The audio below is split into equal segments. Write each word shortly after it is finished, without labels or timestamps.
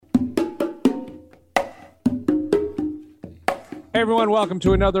Hey everyone, welcome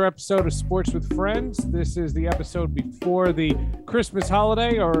to another episode of Sports with Friends. This is the episode before the Christmas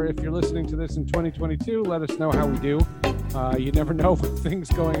holiday, or if you're listening to this in 2022, let us know how we do. You never know what things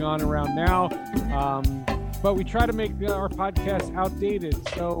going on around now, but we try to make our podcast outdated.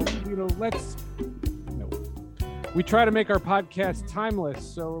 So, we try to make our podcast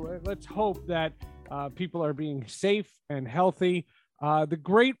timeless. So let's hope that people are being safe and healthy. The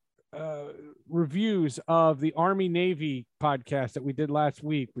great reviews of the Army Navy podcast that we did last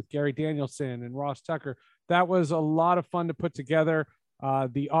week with Gary Danielson and Ross Tucker. That was a lot of fun to put together.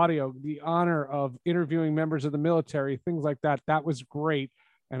 The audio, the honor of interviewing members of the military, things like that. That was great.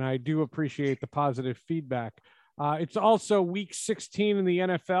 And I do appreciate the positive feedback. It's also week 16 in the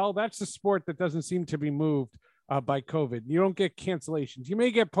NFL. That's the sport that doesn't seem to be moved by COVID. You don't get cancellations. You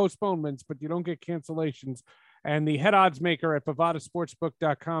may get postponements, but you don't get cancellations. And the head odds maker at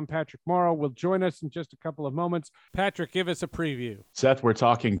bovadasportsbook.com, Patrick Morrow, will join us in just a couple of moments. Patrick, give us a preview. Seth, we're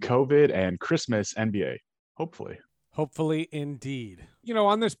talking COVID and Christmas NBA, hopefully. Hopefully, indeed. You know,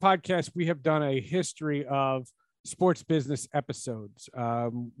 on this podcast, we have done a history of sports business episodes.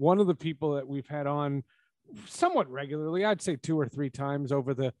 One of the people that we've had on somewhat regularly, I'd say 2 or 3 times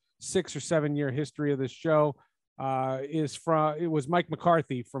over the 6 or 7 year history of this show, it was Mike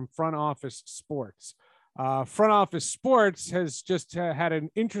McCarthy from Front Office Sports. Front Office Sports has just had an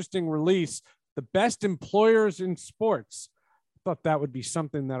interesting release, The Best Employers in Sports. I thought that would be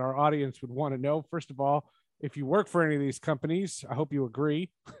something that our audience would want to know. First of all, if you work for any of these companies, I hope you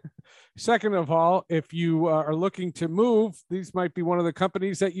agree. Second of all, if you are looking to move, these might be one of the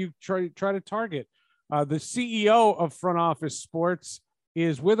companies that you try to target. The CEO of Front Office Sports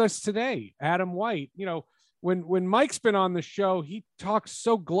is with us today, Adam White. You know, when Mike's been on the show, he talks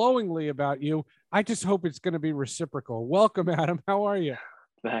so glowingly about you. I just hope it's going to be reciprocal. Welcome, Adam. How are you?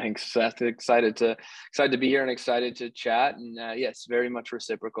 Thanks, Seth. Excited to be here and excited to chat. And yes, very much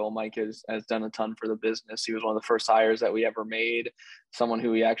reciprocal. Mike has done a ton for the business. He was one of the first hires that we ever made, someone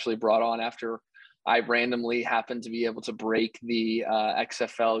who we actually brought on after I randomly happened to be able to break the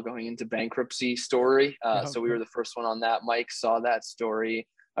XFL going into bankruptcy story. So we were the first one on that. Mike saw that story.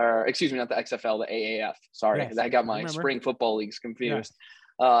 Or excuse me, not the XFL, the AAF. Sorry, yes, I got my spring football leagues confused.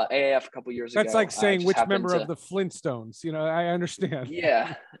 Yes. AAF a couple years ago. That's like saying which member of the Flintstones. You know, I understand.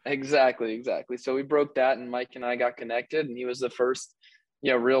 Yeah, exactly. So we broke that, and Mike and I got connected, and he was the first,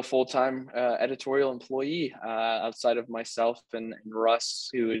 real full-time editorial employee outside of myself and Russ,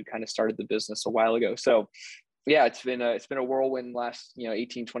 who had kind of started the business a while ago. So yeah, it's been a whirlwind last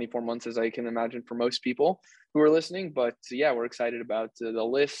 18, 24 months, as I can imagine, for most people who are listening. But yeah, we're excited about the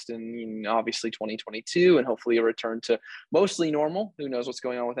list and obviously 2022 and hopefully a return to mostly normal. Who knows what's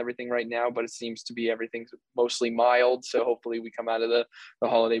going on with everything right now, but it seems to be everything's mostly mild. So hopefully we come out of the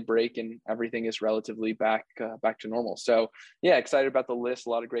holiday break and everything is relatively back to normal. So yeah, excited about the list. A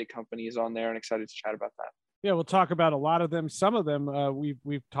lot of great companies on there and excited to chat about that. Yeah, we'll talk about a lot of them. Some of them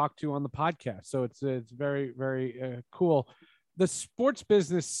we've talked to on the podcast, so it's very, very cool. The sports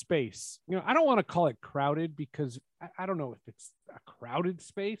business space, I don't want to call it crowded because I don't know if it's a crowded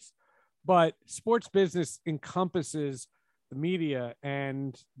space, but sports business encompasses the media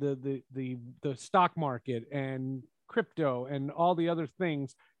and the stock market and crypto and all the other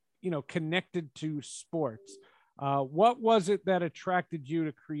things, connected to sports. What was it that attracted you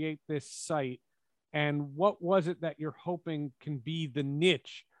to create this site? And what was it that you're hoping can be the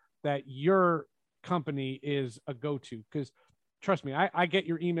niche that your company is a go-to? Because trust me, I get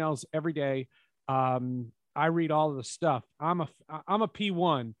your emails every day. I read all of the stuff. I'm a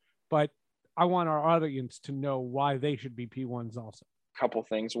P1, but I want our audience to know why they should be P1s also. Couple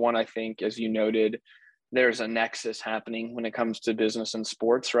things. One, I think, as you noted, there's a nexus happening when it comes to business and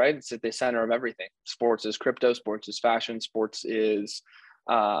sports, right? It's at the center of everything. Sports is crypto, sports is fashion, sports is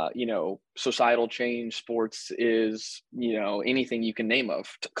societal change, sports is, anything you can name of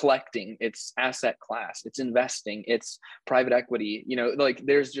collecting, it's asset class, it's investing, it's private equity,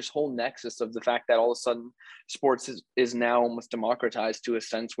 there's just whole nexus of the fact that all of a sudden sports is now almost democratized to a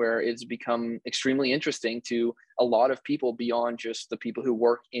sense where it's become extremely interesting to a lot of people beyond just the people who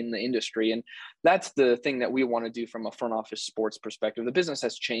work in the industry. And that's the thing that we want to do from a front office sports perspective. The business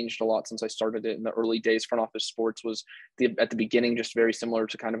has changed a lot since I started it in the early days. Front office sports was at the beginning just very similar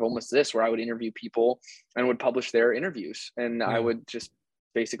to kind of almost this, where I would interview people and would publish their interviews. And I would just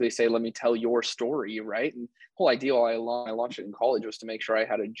basically say, let me tell your story, right? And the whole idea I launched it in college was to make sure I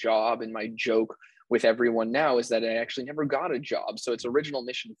had a job. And my joke with everyone now is that I actually never got a job. So its original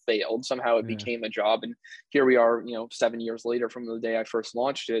mission failed. Somehow it became a job. And here we are, 7 years later from the day I first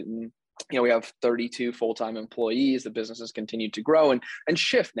launched it. And we have 32 full-time employees. The business has continued to grow and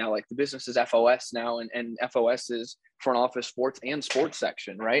shift now. Like the business is FOS now, and FOS is front office sports and sports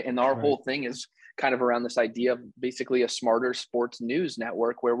section, right? And our whole thing is kind of around this idea of basically a smarter sports news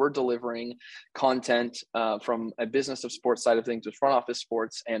network where we're delivering content from a business of sports side of things with front office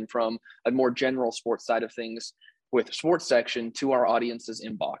sports, and from a more general sports side of things with sports section to our audience's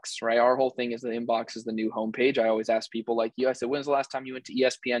inbox, right? Our whole thing is the inbox is the new homepage. I always ask people like you, I said, when's the last time you went to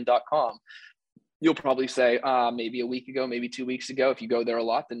ESPN.com? You'll probably say maybe a week ago, maybe 2 weeks ago. If you go there a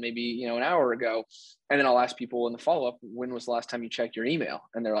lot, then maybe, an hour ago. And then I'll ask people in the follow-up, when was the last time you checked your email?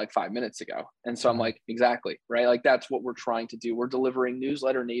 And they're like 5 minutes ago. And so I'm like, exactly, right? Like that's what we're trying to do. We're delivering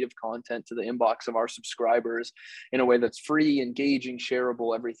newsletter native content to the inbox of our subscribers in a way that's free, engaging,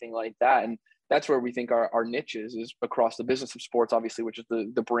 shareable, everything like that. And that's where we think our niche is across the business of sports, obviously, which is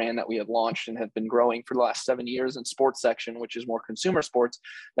the brand that we have launched and have been growing for the last 7 years, and sports section, which is more consumer sports,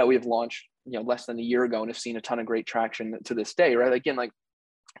 that we have launched, less than a year ago and have seen a ton of great traction to this day, right? Again, like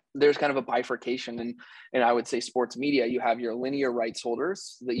there's kind of a bifurcation and I would say sports media. You have your linear rights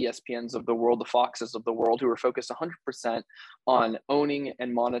holders, the ESPNs of the world, the Foxes of the world, who are focused 100% on owning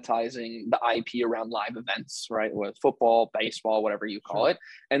and monetizing the IP around live events, right? With football, baseball, whatever you call it.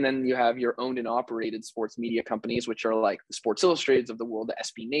 And then you have your owned and operated sports media companies, which are like the Sports Illustrateds of the world, the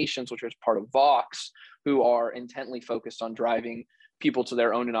SB Nations, which is part of Vox, who are intently focused on driving people to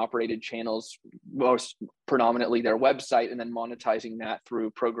their owned and operated channels, most predominantly their website, and then monetizing that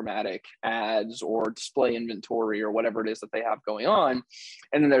through programmatic ads or display inventory or whatever it is that they have going on.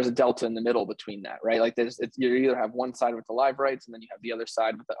 And then there's a delta in the middle between that, right? Like you either have one side with the live rights and then you have the other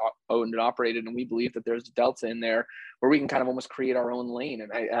side with the owned and operated. And we believe that there's a delta in there where we can kind of almost create our own lane.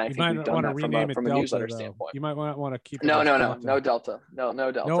 And I think we've done that from a newsletter standpoint. You might want to keep it no delta. No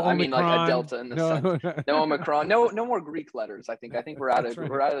delta. No I mean, like a Omicron, delta in the sense. No Omicron. No more Greek letters. I think we're out of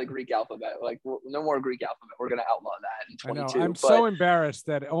we're out of the Greek alphabet. Like no more Greek alphabet. We're going to outlaw that in 22. I know. I'm so embarrassed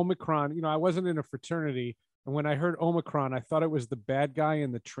that Omicron. I wasn't in a fraternity, and when I heard Omicron, I thought it was the bad guy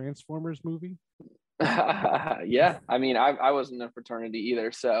in the Transformers movie. Yeah, I mean, I wasn't in a fraternity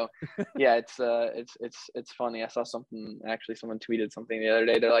either, so yeah, it's funny. I saw someone tweeted something the other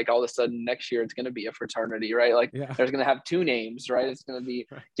day. They're like, all of a sudden next year it's going to be a fraternity, right? Like there's going to have two names, right? It's going to be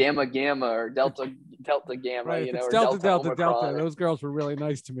Gamma Gamma or Delta Gamma, right. Or Delta. Those girls were really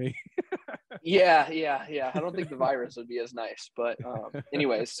nice to me. Yeah. I don't think the virus would be as nice, but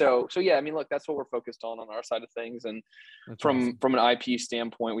anyways, so yeah, I mean, look, that's what we're focused on our side of things. And from an IP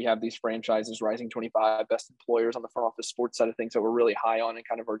standpoint, we have these franchises, Rising 25, Best Employers on the front office sports side of things that we're really high on, and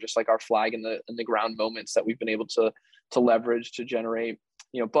kind of are just like our flag in the ground moments that we've been able to leverage to generate,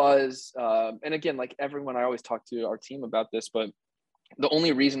 buzz. And again, like everyone, I always talk to our team about this, but the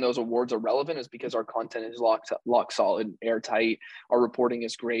only reason those awards are relevant is because our content is lock solid, airtight. Our reporting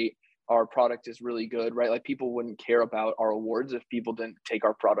is great. Our product is really good, right? Like people wouldn't care about our awards if people didn't take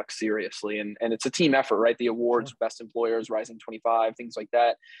our product seriously. And it's a team effort, right? The awards, Best Employers, Rising 25, things like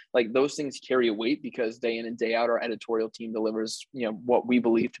that. Like those things carry a weight because day in and day out, our editorial team delivers, what we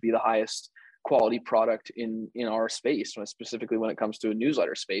believe to be the highest quality product in our space, specifically when it comes to a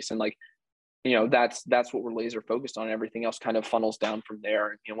newsletter space. And like, that's what we're laser focused on. Everything else kind of funnels down from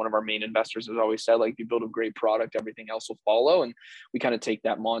there. And one of our main investors has always said, like, if you build a great product, everything else will follow. And we kind of take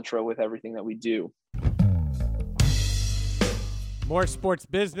that mantra with everything that we do. More sports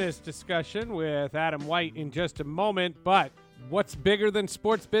business discussion with Adam White in just a moment. But what's bigger than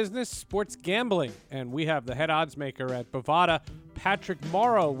sports business? Sports gambling. And we have the head odds maker at Bovada, Patrick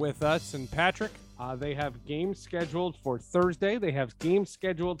Morrow, with us. And Patrick, they have games scheduled for Thursday. They have games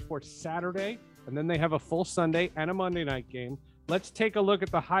scheduled for Saturday. And then they have a full Sunday and a Monday night game. Let's take a look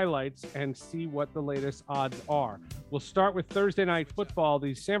at the highlights and see what the latest odds are. We'll start with Thursday night football.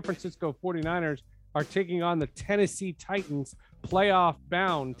 The San Francisco 49ers are taking on the Tennessee Titans,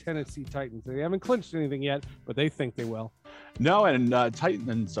 playoff-bound Tennessee Titans. They haven't clinched anything yet, but they think they will. No, and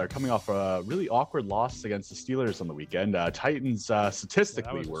Titans are coming off a really awkward loss against the Steelers on the weekend. Titans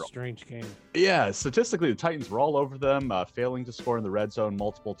statistically were a strange game. Yeah, statistically, the Titans were all over them, failing to score in the red zone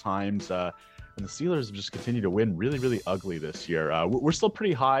multiple times. And the Steelers have just continued to win really, really ugly this year. We're still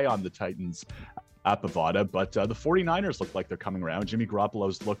pretty high on the Titans at Bovada, but the 49ers look like they're coming around. Jimmy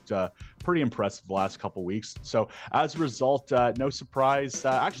Garoppolo's looked pretty impressive the last couple weeks. So as a result, no surprise,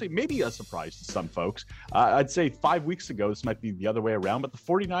 actually maybe a surprise to some folks. I'd say 5 weeks ago, this might be the other way around, but the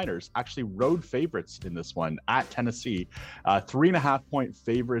 49ers actually road favorites in this one at Tennessee, 3.5-point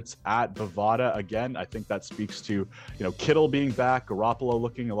favorites at Bovada. Again, I think that speaks to, Kittle being back, Garoppolo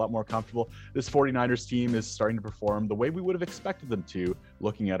looking a lot more comfortable. This 49ers team is starting to perform the way we would have expected them to,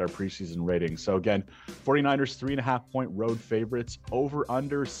 looking at our preseason ratings. So again, weekend. 49ers 3.5-point road favorites. Over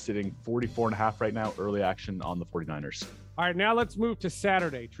under sitting 44.5 right now. Early action on the 49ers. All right, now let's move to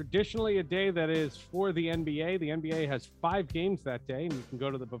Saturday. Traditionally a day that is for the NBA. The NBA has 5 games that day, and you can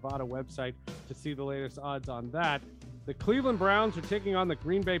go to the Bovada website to see the latest odds on that. The Cleveland Browns are taking on the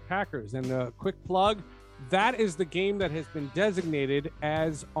Green Bay Packers. And a quick plug, that is the game that has been designated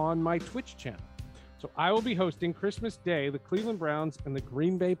as on my Twitch channel. So I will be hosting Christmas Day, the Cleveland Browns and the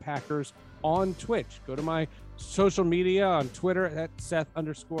Green Bay Packers on Twitch. Go to my social media on Twitter at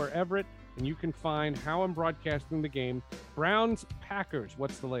Seth_Everett, and you can find how I'm broadcasting the game. Browns, Packers,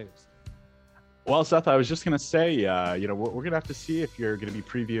 what's the latest? Well, Seth, I was just going to say, we're going to have to see if you're going to be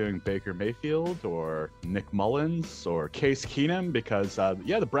previewing Baker Mayfield or Nick Mullins or Case Keenum, because,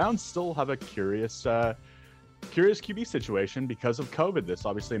 the Browns still have a curious QB situation because of COVID. This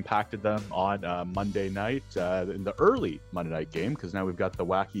obviously impacted them on Monday night, in the early Monday night game, because now we've got the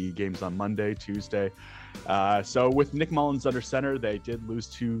wacky games on Monday, Tuesday. So with Nick Mullins under center, they did lose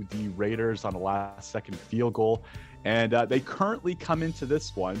to the Raiders on a last-second field goal, and they currently come into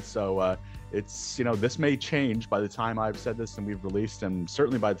this one. So it's, this may change by the time I've said this and we've released, and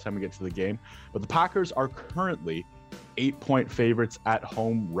certainly by the time we get to the game. But the Packers are currently 8-point favorites at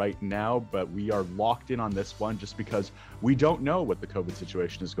home right now, but we are locked in on this one just because we don't know what the COVID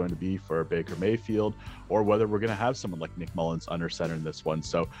situation is going to be for Baker Mayfield, or whether we're going to have someone like Nick Mullins under center in this one.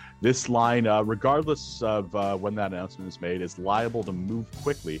 So this line, regardless of when that announcement is made, is liable to move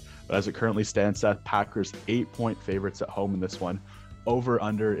quickly. But as it currently stands, Seth, Packers 8-point favorites at home in this one. Over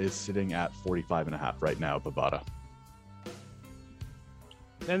under is sitting at 45.5 right now, Bovada.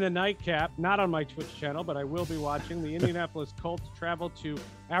 Then the nightcap, not on my Twitch channel, but I will be watching. The Indianapolis Colts travel to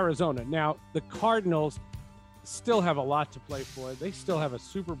Arizona. Now, the Cardinals still have a lot to play for. They still have a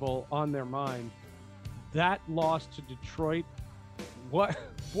Super Bowl on their mind. That loss to Detroit, what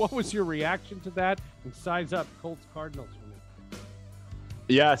was your reaction to that? And size up Colts Cardinals for me.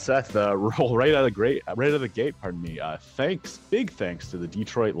 Yeah, Seth, roll right out of the gate. Big thanks to the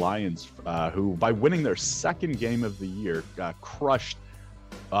Detroit Lions, who, by winning their second game of the year, crushed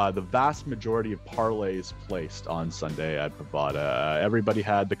the vast majority of parlays placed on Sunday at Bovada. Everybody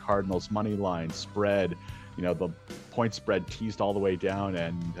had the Cardinals money line spread, the point spread teased all the way down,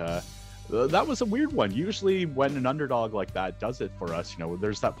 and that was a weird one. Usually when an underdog like that does it for us,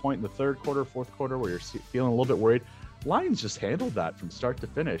 there's that point in the third quarter, fourth quarter where you're feeling a little bit worried. Lions just handled that from start to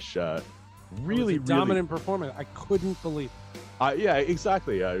finish. Really dominant performance. I couldn't believe it. Yeah,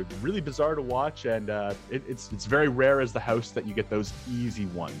 exactly. Really bizarre to watch, and it's very rare as the house that you get those easy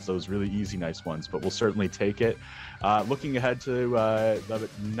ones, those really easy, nice ones, but we'll certainly take it. Looking ahead to the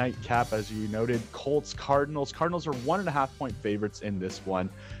nightcap, as you noted, Colts, Cardinals. Cardinals are 1.5-point favorites in this one.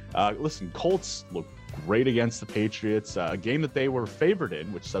 Listen, Colts look great against the Patriots, a game that they were favored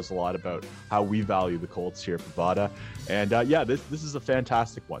in, which says a lot about how we value the Colts here at Bovada. And this is a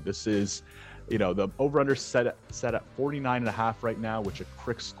fantastic one. This is, the over-under set at 49.5 right now, which a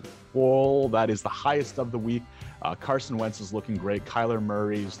quick scroll, that is the highest of the week. Carson Wentz is looking great. Kyler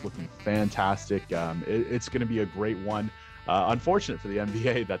Murray is looking fantastic. It's going to be a great one. Unfortunate for the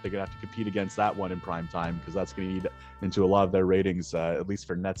NBA that they're going to have to compete against that one in prime time, because that's going to eat into a lot of their ratings, at least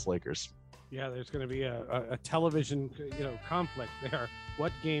for Nets Lakers. Yeah, there's going to be a television, conflict there.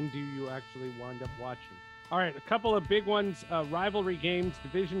 What game do you actually wind up watching? All right, a couple of big ones, rivalry games,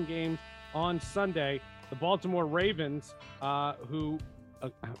 division games on Sunday. The Baltimore Ravens, who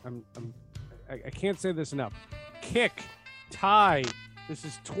I can't say this enough, tie. This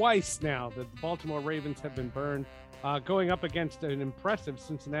is twice now that the Baltimore Ravens have been burned, going up against an impressive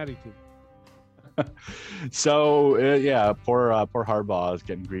Cincinnati team. So poor Harbaugh is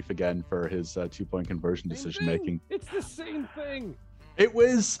getting grief again for his 2-point conversion decision making. It's the same thing. It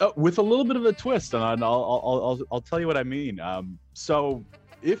was with a little bit of a twist, and I'll tell you what I mean. So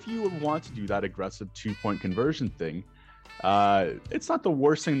if you want to do that aggressive 2-point conversion thing, it's not the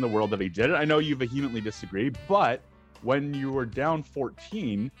worst thing in the world that he did it. I know you vehemently disagree, but when you were down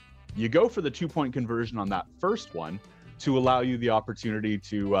 14, you go for the 2-point conversion on that first one to allow you the opportunity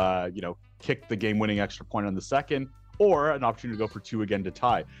to kick the game-winning extra point on the second, or an opportunity to go for 2 again to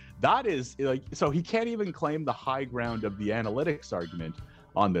tie. That is so he can't even claim the high ground of the analytics argument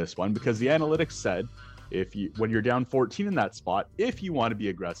on this one, because the analytics said when you're down 14 in that spot, if you want to be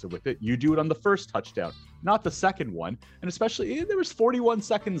aggressive with it, you do it on the first touchdown, not the second one. And especially there was 41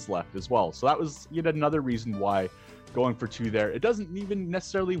 seconds left as well. So that was yet another reason why going for 2 there, it doesn't even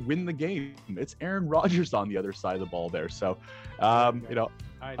necessarily win the game. It's Aaron Rodgers on the other side of the ball there. So, I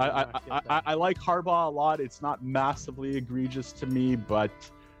like Harbaugh a lot. It's not massively egregious to me, but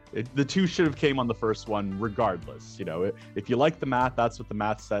the two should have came on the first one regardless. You know, if you like the math, that's what the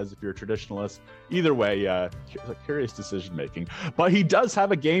math says. If you're a traditionalist, either way, curious decision making. But he does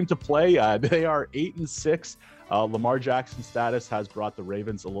have a game to play. They are 8-6. Lamar Jackson's status has brought the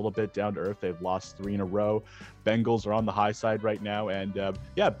Ravens a little bit down to earth. They've lost 3 in a row. Bengals are on the high side right now. And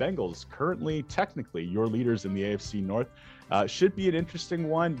Bengals currently technically your leaders in the AFC North. Should be an interesting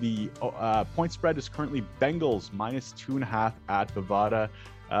one. The point spread is currently Bengals -2.5 at Bovada.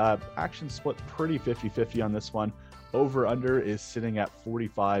 Action split pretty 50-50 on this one. Over under is sitting at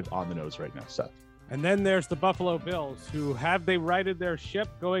 45 on the nose right now, Seth. And then there's the Buffalo Bills, who have they righted their ship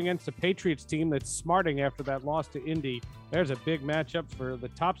going against a Patriots team that's smarting after that loss to Indy. There's a big matchup for the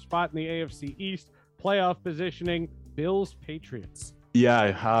top spot in the AFC East, playoff positioning, Bills Patriots.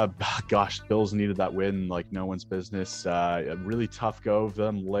 Yeah, gosh, Bills needed that win like no one's business. A really tough go of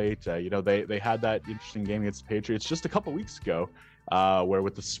them late. They had that interesting game against the Patriots just a couple weeks ago, where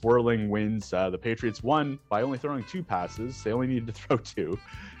with the swirling winds, the Patriots won by only throwing 2 passes. They only needed to throw 2.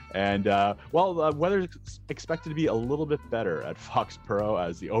 And weather's expected to be a little bit better at Foxborough,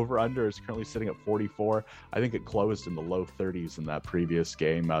 as the over-under is currently sitting at 44. I think it closed in the low 30s in that previous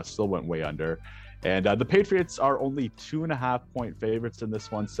game. Still went way under. And the Patriots are only 2.5-point favorites in this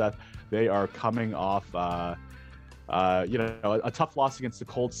one, Seth. They are coming off, a tough loss against the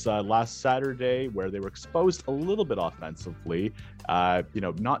Colts last Saturday, where they were exposed a little bit offensively.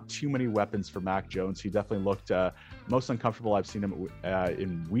 Not too many weapons for Mac Jones. He definitely looked most uncomfortable I've seen him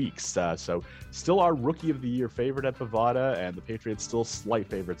in weeks. So still our Rookie of the Year favorite at Bovada, and the Patriots still slight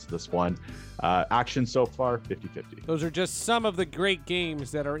favorites this one. Action so far, 50-50. Those are just some of the great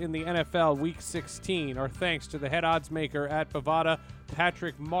games that are in the NFL Week 16. Our thanks to the head odds maker at Bovada,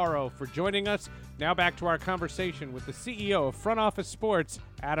 Patrick Morrow, for joining us. Now back to our conversation with the CEO of Front Office Sports,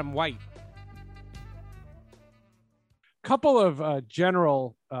 Adam White. Couple of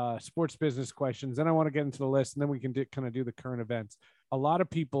general sports business questions, then I want to get into the list, and then we can kind of do the current events. A lot of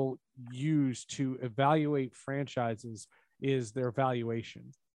people use to evaluate franchises is their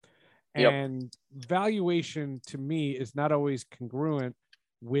valuation. Yep. And valuation to me is not always congruent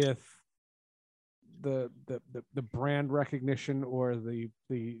with the brand recognition or the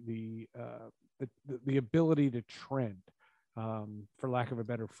ability to trend, for lack of a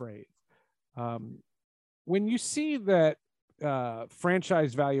better phrase. When you see that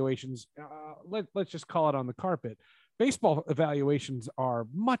franchise valuations, let's just call it on the carpet, baseball evaluations are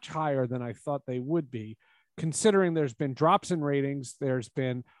much higher than I thought they would be, considering there's been drops in ratings, there's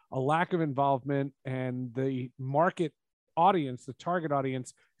been a lack of involvement, and the market audience, the target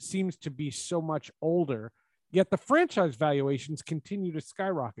audience, seems to be so much older. Yet the franchise valuations continue to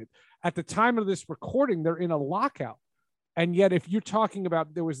skyrocket. At the time of this recording, they're in a lockout. And yet, if you're talking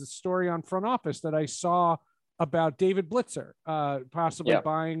about, there was a story on Front Office that I saw about David Blitzer, possibly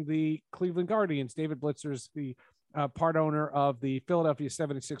buying the Cleveland Guardians. David Blitzer is the part owner of the Philadelphia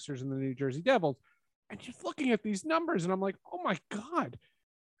 76ers and the New Jersey Devils. And just looking at these numbers, and I'm like, oh my God.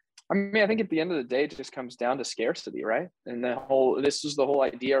 I mean, I think at the end of the day, it just comes down to scarcity, right? And this is the whole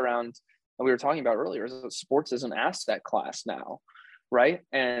idea around that we were talking about earlier, is that sports is an asset class now, right?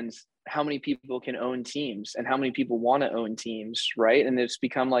 And how many people can own teams and how many people want to own teams, right? And it's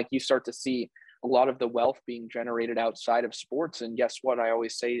become like you start to see a lot of the wealth being generated outside of sports. And guess what? I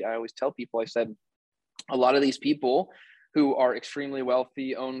always tell people, I said, a lot of these people who are extremely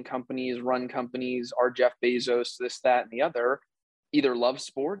wealthy, own companies, run companies, are Jeff Bezos, this, that, and the other, either love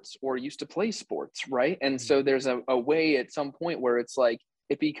sports or used to play sports, right? And so there's a way at some point where it's like,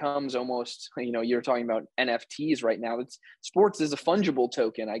 it becomes almost, you're talking about NFTs right now. Sports is a fungible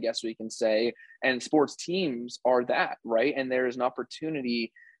token, I guess we can say, and sports teams are that, right? And there is an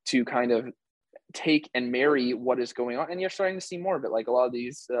opportunity to kind of take and marry what is going on. And you're starting to see more of it, like a lot of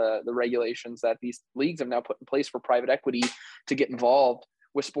these, the regulations that these leagues have now put in place for private equity to get involved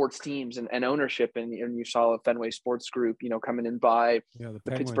with sports teams and ownership. And you saw Fenway Sports Group, come in and buy the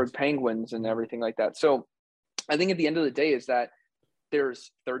Pittsburgh Penguins and everything like that. So I think at the end of the day is that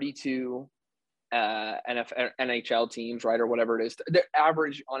there's 32 NHL teams, right? Or whatever it is.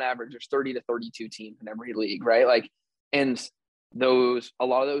 On average, there's 30 to 32 teams in every league, right? And a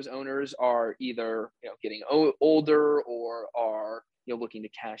lot of those owners are either, getting older or are, looking to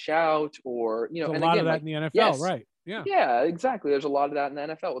cash out, or, a lot of that in the NFL, yes, right? Yeah, exactly. There's a lot of that in the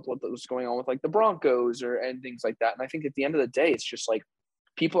NFL with what was going on with like the Broncos and things like that. And I think at the end of the day, it's just like,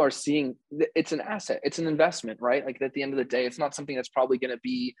 people are seeing it's an asset, it's an investment, right? Like at the end of the day, it's not something that's probably going to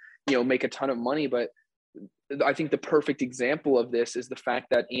be, make a ton of money. But I think the perfect example of this is the fact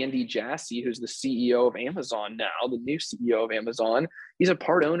that Andy Jassy, who's the CEO of Amazon now, the new CEO of Amazon, he's a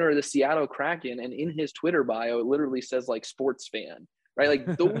part owner of the Seattle Kraken. And in his Twitter bio, it literally says like sports fan, right?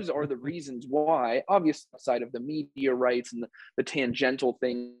 Like those are the reasons why, obviously outside of the media rights and the tangential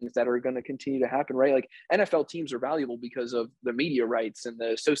things that are going to continue to happen, right? Like NFL teams are valuable because of the media rights and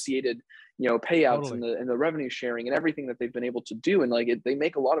the associated, payouts Totally. and the revenue sharing and everything that they've been able to do. And like they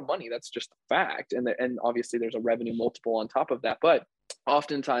make a lot of money. That's just a fact. And obviously there's a revenue multiple on top of that. But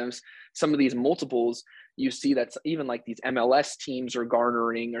oftentimes some of these multiples you see that's even like these MLS teams are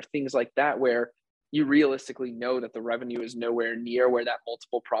garnering or things like that, where you realistically know that the revenue is nowhere near where that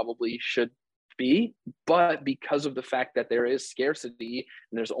multiple probably should be. But because of the fact that there is scarcity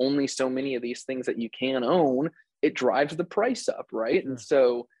and there's only so many of these things that you can own, it drives the price up, right? Sure. And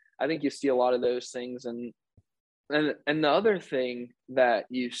so I think you see a lot of those things. And the other thing that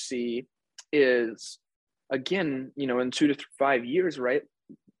you see is, again, in 2 to 5 years, right?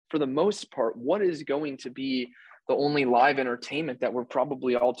 For the most part, what is going to be the only live entertainment that we're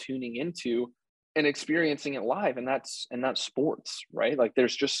probably all tuning into and experiencing it live? And that's sports, right? Like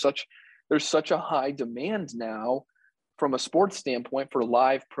there's such a high demand now from a sports standpoint for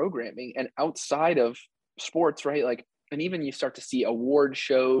live programming, and outside of sports, right? Like, and even you start to see award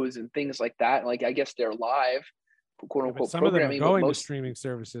shows and things like that. Like, I guess they're live, quote unquote, some of them are programming, going but to streaming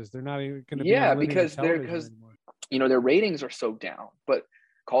services. They're not even going to be on linear because television anymore. their ratings are so down. But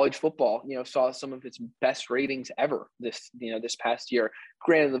college football, saw some of its best ratings ever this past year.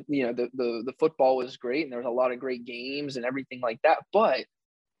 Granted, the football was great and there was a lot of great games and everything like that. But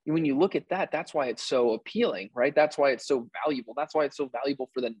when you look at that, that's why it's so appealing, right? That's why it's so valuable. That's why it's so valuable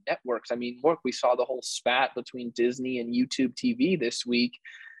for the networks. I mean, look, we saw the whole spat between Disney and YouTube TV this week,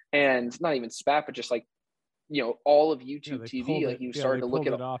 and not even spat, but just like, all of YouTube TV, like you started to look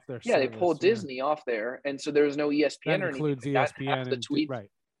at it off their they pulled Disney off there. And so there's no ESPN that or includes anything. ESPN Half the tweets, right.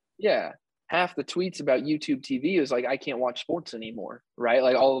 Yeah. Half the tweets about YouTube TV is like, I can't watch sports anymore, right?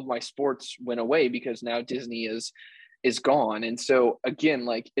 Like all of my sports went away because now Disney is gone. And so again,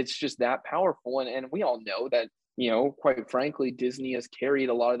 like it's just that powerful. And we all know that, quite frankly, Disney has carried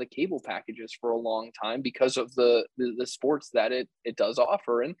a lot of the cable packages for a long time because of the sports that it does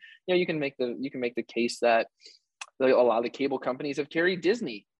offer. And you can make the case that a lot of the cable companies have carried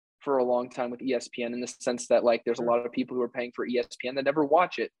Disney for a long time with ESPN, in the sense that like there's a lot of people who are paying for ESPN that never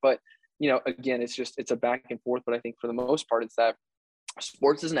watch it. But again, it's a back and forth. But I think for the most part, it's that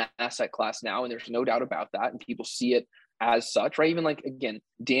sports is an asset class now, and there's no doubt about that, and people see it as such, right? Even like, again,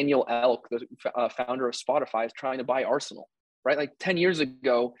 Daniel Elk, the founder of Spotify, is trying to buy Arsenal, right? Like 10 years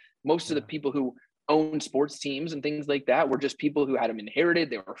ago, most of the people who owned sports teams and things like that were just people who had them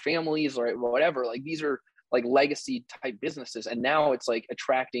inherited. They were families or whatever. Like these are like legacy type businesses. And now it's like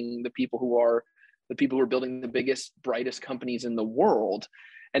attracting the people who are building the biggest, brightest companies in the world.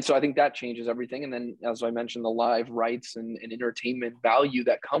 And so I think that changes everything. And then, as I mentioned, the live rights and entertainment value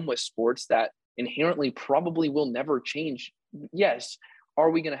that come with sports that inherently probably will never change. Yes. Are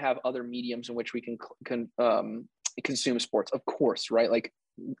we going to have other mediums in which we can consume sports? Of course, right? Like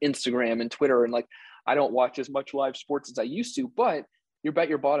Instagram and Twitter. And like, I don't watch as much live sports as I used to, but you bet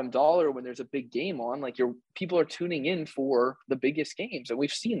your bottom dollar when there's a big game on, like people are tuning in for the biggest games. And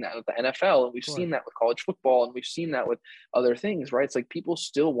we've seen that with the NFL, and we've seen that with college football, and we've seen that with other things, right? It's like people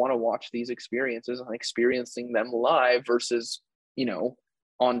still want to watch these experiences and experiencing them live versus,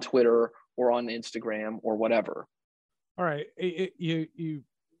 on Twitter or on Instagram or whatever. All right.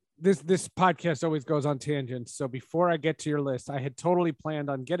 This podcast always goes on tangents. So before I get to your list, I had totally planned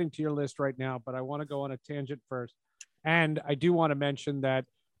on getting to your list right now, but I want to go on a tangent first. And I do want to mention that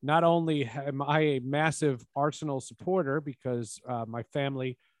not only am I a massive Arsenal supporter because my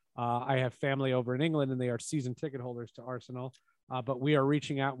family, I have family over in England and they are season ticket holders to Arsenal, but we are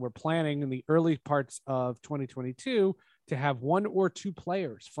reaching out and we're planning in the early parts of 2022 to have 1 or 2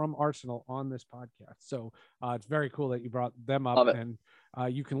 players from Arsenal on this podcast. So it's very cool that you brought them up, and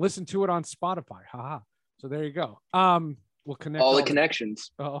you can listen to it on Spotify. Haha. So there you go. We'll connect all the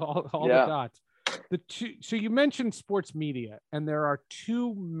connections, all the dots. So you mentioned sports media, and there are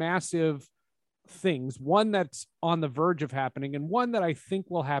 2 massive things, one that's on the verge of happening and one that I think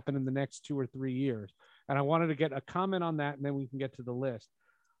will happen in the next 2 or 3 years. And I wanted to get a comment on that, and then we can get to the list.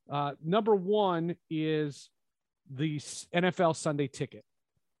 Number 1 is the NFL Sunday Ticket,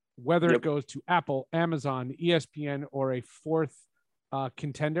 whether it goes to Apple, Amazon, ESPN, or a 4th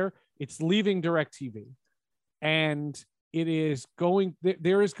contender, it's leaving DirecTV. And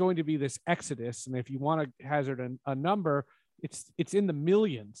there is going to be this exodus. And if you want to hazard a number, it's in the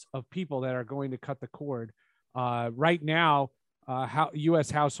millions of people that are going to cut the cord. Right now, U.S.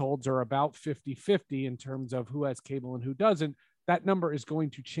 households are about 50-50 in terms of who has cable and who doesn't. That number is going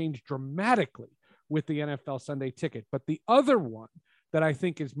to change dramatically with the NFL Sunday Ticket. But the other one that I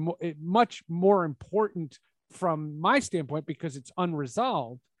think is much more important from my standpoint, because it's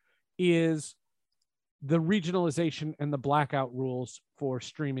unresolved, is the regionalization and the blackout rules for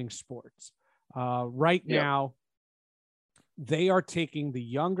streaming sports. Right now, they are taking the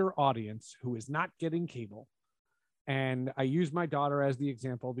younger audience who is not getting cable. And I use my daughter as the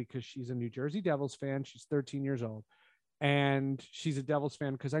example because she's a New Jersey Devils fan. She's 13 years old, and she's a Devils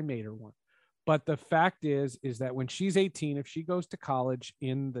fan because I made her one. But the fact is that when she's 18, if she goes to college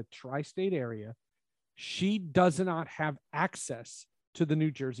in the tri-state area, she does not have access to the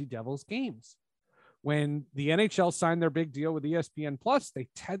New Jersey Devils games. When the NHL signed their big deal with ESPN Plus, they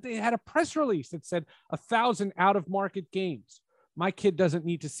had a press release that said 1,000 out-of-market games. My kid doesn't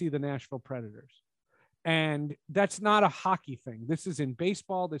need to see the Nashville Predators. And that's not a hockey thing. This is in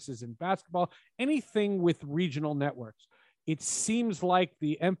baseball. This is in basketball, anything with regional networks. It seems like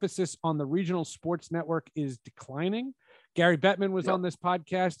the emphasis on the regional sports network is declining. Gary Bettman was on this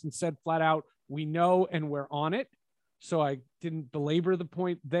podcast and said flat out, we know and we're on it. So I didn't belabor the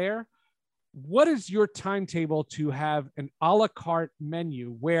point there. What is your timetable to have an a la carte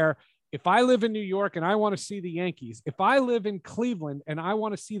menu where if I live in New York and I want to see the Yankees, if I live in Cleveland and I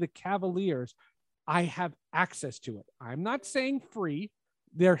want to see the Cavaliers, I have access to it? I'm not saying free.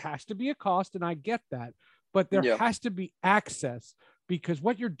 There has to be a cost, and I get that. But there has to be access, because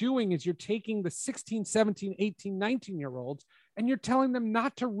what you're doing is you're taking the 16, 17, 18, 19-year-olds and you're telling them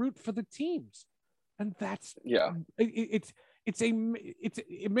not to root for the teams. And that's, it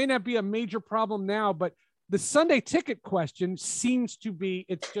may not be a major problem now, but the Sunday ticket question seems to be,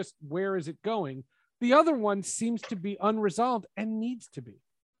 it's just, where is it going? The other one seems to be unresolved and needs to be.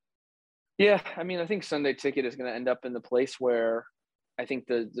 Yeah. I mean, I think Sunday ticket is going to end up in the place where I think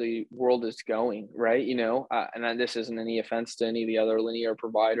the world is going, right? You know, and this isn't any offense to any of the other linear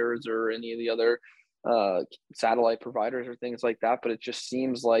providers or any of the other satellite providers or things like that, but it just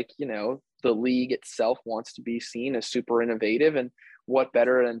seems like, you know, the league itself wants to be seen as super innovative, and what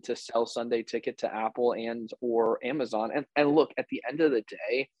better than to sell Sunday ticket to Apple and or Amazon. And look, at the end of the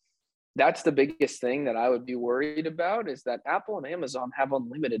day, that's the biggest thing that I would be worried about, is that Apple and Amazon have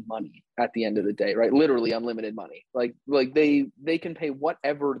unlimited money at the end of the day, right? Literally unlimited money. Like they can pay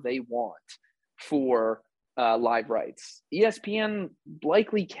whatever they want for live rights. ESPN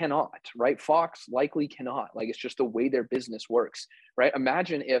likely cannot, right? Fox likely cannot. Like, it's just the way their business works, right?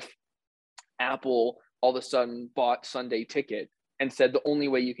 Imagine if Apple all of a sudden bought Sunday ticket and said the only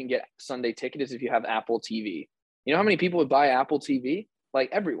way you can get Sunday ticket is if you have Apple TV. You know how many people would buy Apple TV? Like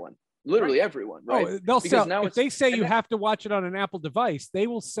everyone. Literally everyone, right? Oh, they'll sell. Now if they say you have to watch it on an Apple device, they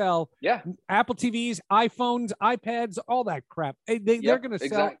will sell Apple TVs, iPhones, iPads, all that crap. They're going to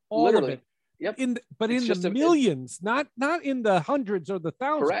sell all of it. Yep. But in the millions, not in the hundreds or the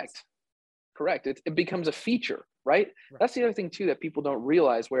thousands. Correct. It becomes a feature, right? That's the other thing too that people don't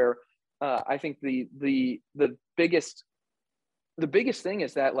realize, where I think the biggest thing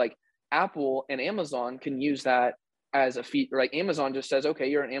is that, like, Apple and Amazon can use that as a feature. Like, Amazon just says, okay,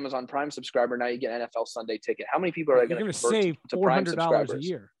 you're an Amazon Prime subscriber, now you get NFL Sunday ticket. How many people are going to save $400 a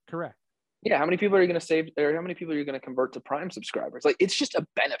year? Correct. Yeah, how many people are you going to save, or how many people are you going to convert to Prime subscribers? Like, it's just a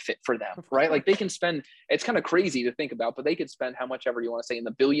benefit for them, right? Like, they can spend, it's kind of crazy to think about, but they could spend how much ever you want to say, in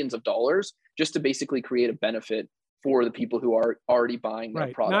the billions of dollars, just to basically create a benefit for the people who are already buying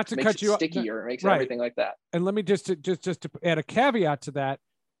their product. Not to makes cut you stickier, makes everything like that. And let me just to add a caveat to that.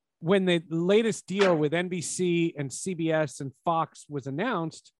 When the latest deal with NBC and CBS and Fox was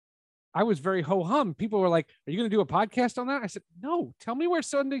announced, I was very ho-hum. People were like, are you going to do a podcast on that? I said, no, tell me where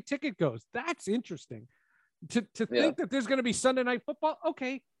Sunday ticket goes. That's interesting. To think that there's going to be Sunday night football.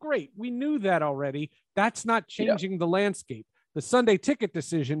 Okay, great. We knew that already. That's not changing the landscape. The Sunday ticket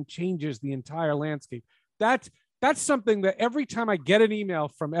decision changes the entire landscape. That's something that every time I get an email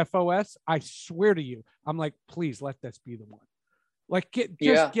from FOS, I swear to you, I'm like, please let this be the one. Like, get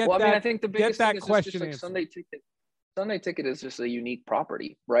that. I mean, I think the biggest thing is question just like Sunday ticket. Sunday ticket is just a unique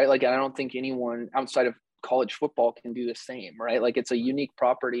property, right? Like, I don't think anyone outside of college football can do the same, right? Like, it's a unique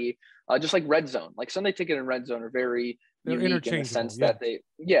property, just like Red Zone. Like, Sunday ticket and Red Zone are very unique in the sense that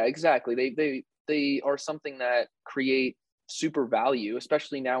exactly. They are something that create super value,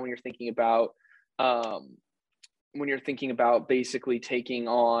 especially now when you're thinking about basically taking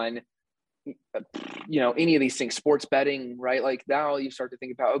on, you know, any of these things, sports betting, right? Like, now you start to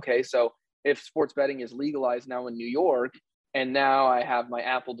think about, okay, so if sports betting is legalized now in New York, and now I have my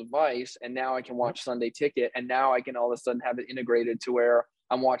Apple device, and now I can watch Sunday ticket, and now I can all of a sudden have it integrated to where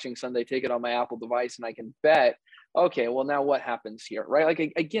I'm watching Sunday ticket on my Apple device and I can bet, okay, well, now what happens here, right?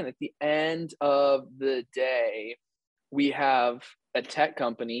 Like, again, at the end of the day, we have a tech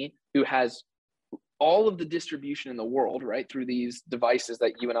company who has all of the distribution in the world, right, through these devices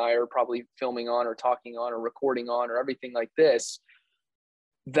that you and I are probably filming on or talking on or recording on or everything like this,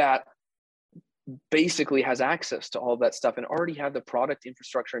 that basically has access to all of that stuff and already have the product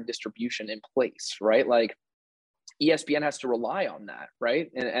infrastructure and distribution in place, right? Like ESPN has to rely on that, right?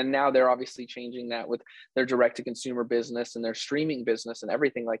 And now they're obviously changing that with their direct to consumer business and their streaming business and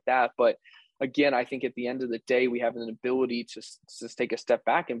everything like that. But again, I think at the end of the day, we have an ability to just take a step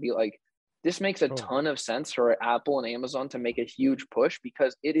back and be like, this makes a ton of sense for Apple and Amazon to make a huge push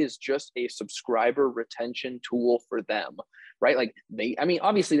because it is just a subscriber retention tool for them, right? Like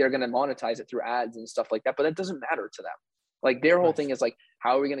obviously they're going to monetize it through ads and stuff like that, but that doesn't matter to them. Like their whole thing is like,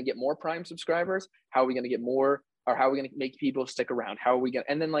 how are we going to get more Prime subscribers? How are we going to get more, or how are we going to make people stick around? How are we going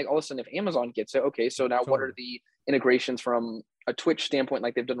to, and then like all of a sudden if Amazon gets it, okay, so now what are the integrations from a Twitch standpoint,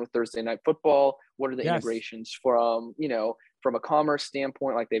 like they've done with Thursday Night Football? What are the integrations from, from a commerce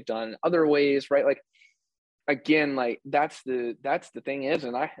standpoint, like they've done other ways, right? Like, again, like that's the thing is,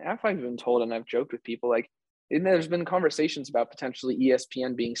 and I've been told, and I've joked with people, like, and there's been conversations about potentially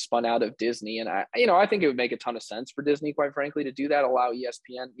ESPN being spun out of Disney. And I think it would make a ton of sense for Disney, quite frankly, to do that, allow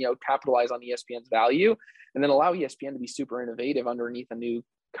ESPN, capitalize on ESPN's value, and then allow ESPN to be super innovative underneath a new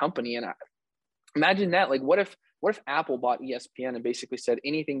company. And imagine that, like, what if Apple bought ESPN and basically said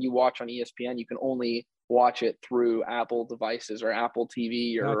anything you watch on ESPN, you can only watch it through Apple devices or Apple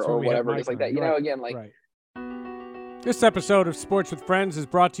TV or whatever it is like that. Again, like. Right. This episode of Sports with Friends is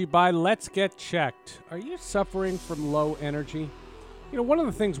brought to you by Let's Get Checked. Are you suffering from low energy? One of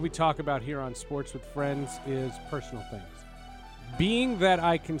the things we talk about here on Sports with Friends is personal things. Being that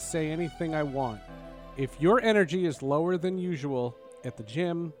I can say anything I want, if your energy is lower than usual at the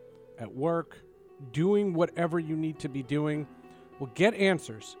gym, at work, doing whatever you need to be doing, well, get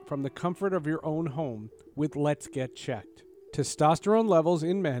answers from the comfort of your own home with Let's Get Checked. Testosterone levels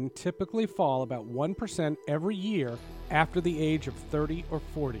in men typically fall about 1% every year after the age of 30 or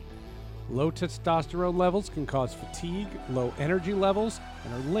 40. Low testosterone levels can cause fatigue, low energy levels,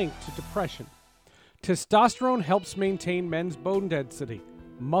 and are linked to depression. Testosterone helps maintain men's bone density,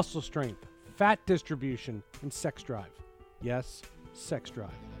 muscle strength, fat distribution, and sex drive. Yes, sex drive.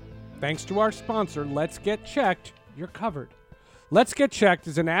 Thanks to our sponsor, Let's Get Checked, you're covered. Let's Get Checked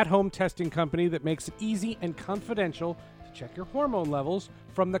is an at-home testing company that makes it easy and confidential to check your hormone levels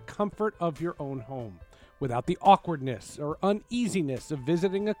from the comfort of your own home, without the awkwardness or uneasiness of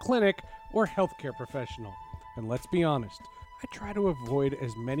visiting a clinic or healthcare professional. And let's be honest, I try to avoid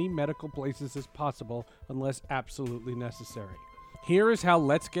as many medical places as possible unless absolutely necessary. Here is how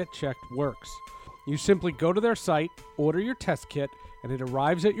Let's Get Checked works. You simply go to their site, order your test kit, and it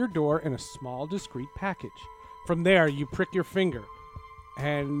arrives at your door in a small, discreet package. From there, you prick your finger.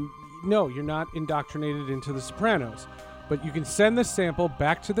 And no, you're not indoctrinated into The Sopranos, but you can send the sample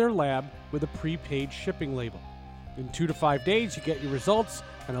back to their lab with a prepaid shipping label. In 2 to 5 days, you get your results,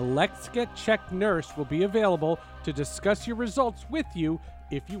 and a Let's Get Checked nurse will be available to discuss your results with you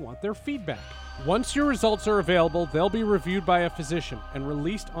if you want their feedback. Once your results are available, they'll be reviewed by a physician and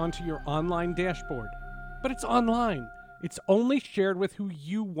released onto your online dashboard. But it's online. It's only shared with who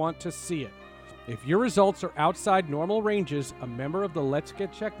you want to see it. If your results are outside normal ranges, a member of the Let's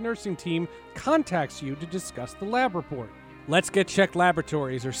Get Checked nursing team contacts you to discuss the lab report. Let's Get Checked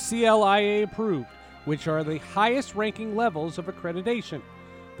laboratories are CLIA approved, which are the highest ranking levels of accreditation.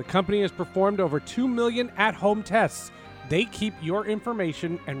 The company has performed over 2 million at-home tests. They keep your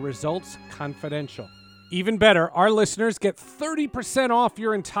information and results confidential. Even better, our listeners get 30% off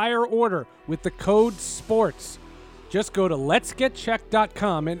your entire order with the code SPORTS. Just go to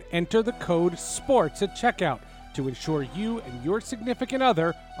letsgetchecked.com and enter the code SPORTS at checkout to ensure you and your significant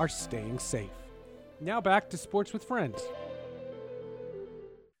other are staying safe. Now back to Sports with Friends.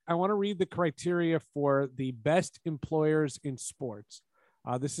 I want to read the criteria for the best employers in sports.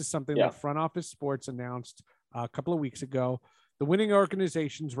 This is something that Front Office Sports announced a couple of weeks ago. The winning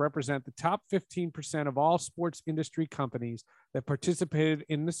organizations represent the top 15% of all sports industry companies that participated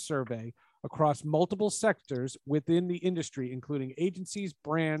in the survey across multiple sectors within the industry, including agencies,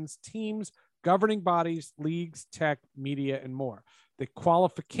 brands, teams, governing bodies, leagues, tech, media, and more. The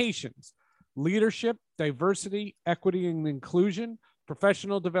qualifications: leadership, diversity, equity and inclusion,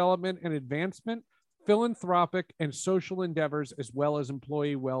 professional development and advancement, philanthropic and social endeavors, as well as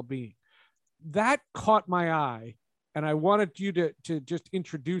employee well-being. That caught my eye, and I wanted you to just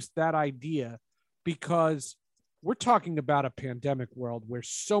introduce that idea, because we're talking about a pandemic world where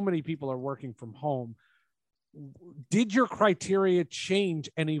so many people are working from home. Did your criteria change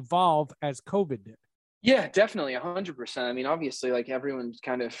and evolve as COVID did? Yeah, definitely 100%. I mean, obviously, like everyone's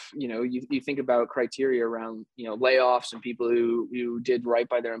kind of, you think about criteria around, layoffs and people who did right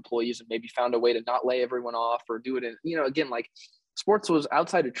by their employees and maybe found a way to not lay everyone off or do it in, again, like sports was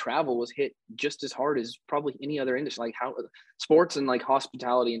outside of travel was hit just as hard as probably any other industry. Like how sports and like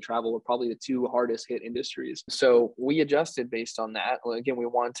hospitality and travel were probably the two hardest hit industries. So we adjusted based on that. Again, we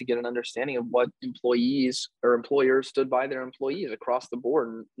wanted to get an understanding of what employees or employers stood by their employees across the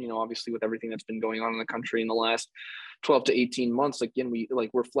board. And, obviously with everything that's been going on in the country in the last 12 to 18 months, again,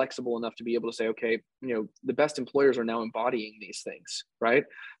 we're flexible enough to be able to say, okay, the best employers are now embodying these things, right?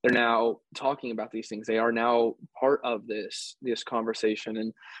 They're now talking about these things. They are now part of this conversation.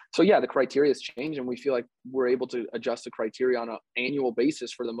 And so, yeah, the criteria has changed, and we feel like we're able to adjust the criteria on an annual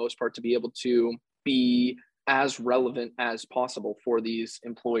basis for the most part to be able to be as relevant as possible for these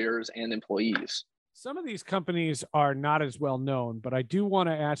employers and employees. Some of these companies are not as well known, but I do want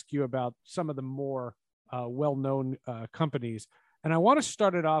to ask you about some of the more well-known companies. And I want to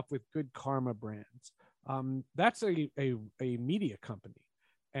start it off with Good Karma Brands. That's a media company,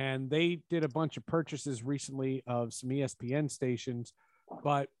 and they did a bunch of purchases recently of some ESPN stations.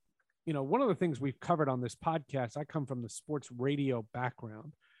 But, one of the things we've covered on this podcast, I come from the sports radio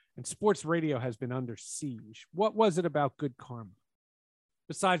background, and sports radio has been under siege. What was it about Good Karma?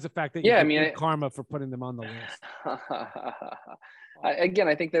 Besides the fact that Good Karma for putting them on the list.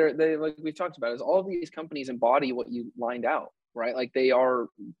 I think they like we've talked about is all of these companies embody what you lined out, right? Like they are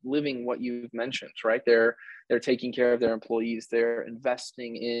living what you've mentioned, right? They're taking care of their employees. They're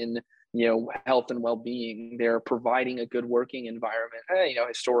investing in, health and well-being. They're providing a good working environment.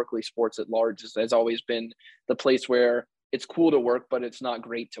 Historically, sports at large has always been the place where it's cool to work, but it's not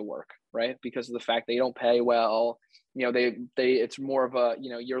great to work, right? Because of the fact they don't pay well. It's more of a,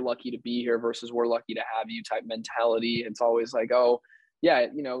 you're lucky to be here versus we're lucky to have you type mentality. It's always like, oh yeah,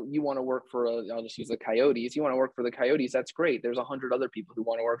 you want to work for I'll just use the Coyotes. You want to work for the Coyotes. That's great. There's 100 other people who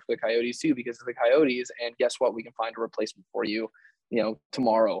want to work for the Coyotes too, because of the Coyotes. And guess what? We can find a replacement for you,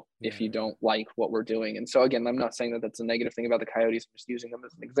 tomorrow if you don't like what we're doing. And so again, I'm not saying that that's a negative thing about the Coyotes. I'm just using them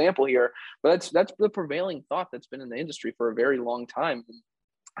as an example here, but that's the prevailing thought that's been in the industry for a very long time.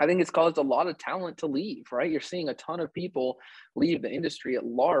 I think it's caused a lot of talent to leave, right? You're seeing a ton of people leave the industry at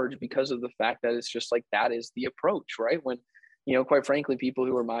large because of the fact that it's just like, that is the approach, right? When, quite frankly, people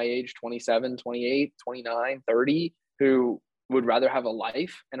who are my age, 27, 28, 29, 30, who would rather have a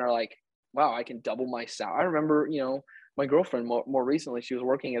life and are like, wow, I can double my salary. I remember, my girlfriend more recently, she was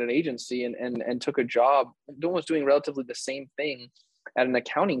working at an agency and took a job, was doing relatively the same thing at an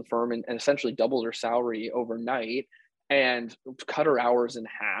accounting firm and essentially doubled her salary overnight and cut her hours in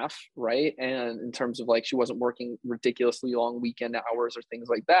half, right? And in terms of like, she wasn't working ridiculously long weekend hours or things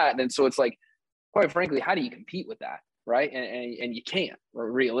like that. And so it's like, quite frankly, how do you compete with that? Right. And you can't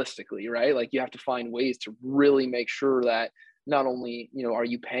realistically, right? Like you have to find ways to really make sure that not only, are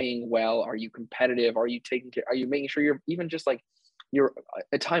you paying well, are you competitive? Are you taking care? Are you making sure you're even just like your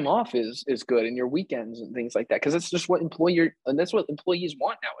time off is good and your weekends and things like that? Cause it's just what that's what employees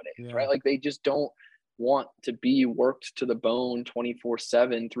want nowadays, right? Like they just don't want to be worked to the bone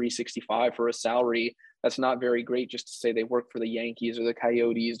 24/7, 365 for a salary that's not very great just to say they work for the Yankees or the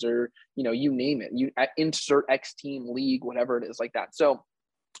Coyotes or, you name it, you insert X team league, whatever it is like that. So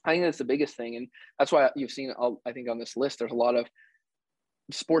I think that's the biggest thing. And that's why you've seen, I think on this list, there's a lot of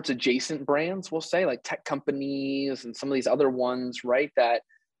sports adjacent brands, we'll say, like tech companies and some of these other ones, right, that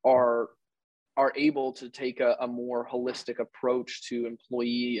are able to take a more holistic approach to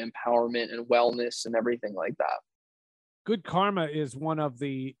employee empowerment and wellness and everything like that. Good Karma is one of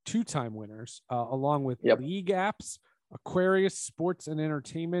the two-time winners, along with League Apps, Aquarius Sports and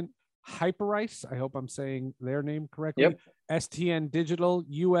Entertainment, Hyperice, I hope I'm saying their name correctly, STN Digital,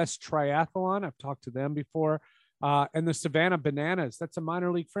 US Triathlon, I've talked to them before, and the Savannah Bananas. That's a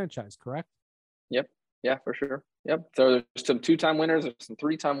minor league franchise, correct? Yep. Yeah, for sure. Yep. So there's some two-time winners, there's some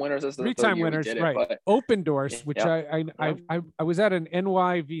three-time winners. Three-time winners, right? Opendorse, which I was at an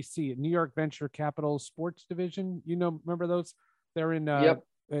NYVC, New York Venture Capital Sports Division. Remember those? They're in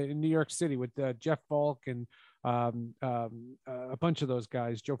New York City with Jeff Falk and a bunch of those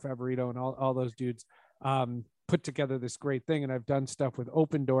guys, Joe Favorito and all those dudes, put together this great thing. And I've done stuff with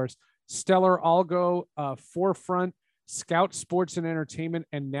Opendorse, Stellar Algo, Forefront, Scout Sports and Entertainment,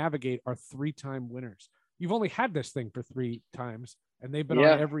 and Navigate are three-time winners. You've only had this thing for 3 times, and they've been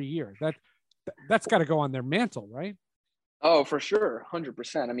on every year. That's got to go on their mantle, right? Oh, for sure,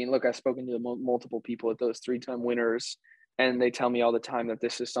 100%. I mean, look, I've spoken to multiple people at those 3-time winners, and they tell me all the time that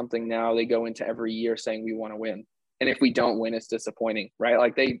this is something now they go into every year saying we want to win. And if we don't win, it's disappointing, right?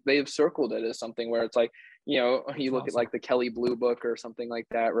 Like they've circled it as something where it's like, you look at like the Kelly Blue Book or something like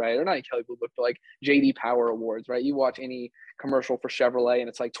that, right? Or not Kelly Blue Book, but like JD Power Awards, right? You watch any commercial for Chevrolet and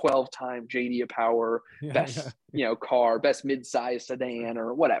it's like 12-time JD Power best, car, best mid-size sedan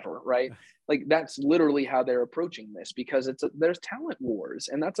or whatever, right? Like that's literally how they're approaching this, because there's talent wars,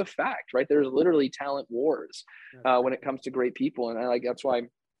 and that's a fact, right? There's literally talent wars when it comes to great people. And that's why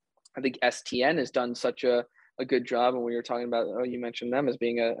I think STN has done such a good job. And when you're talking about, you mentioned them as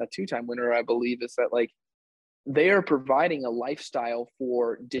being a 2-time winner, I believe, is that like they are providing a lifestyle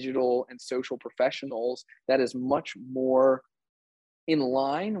for digital and social professionals that is much more in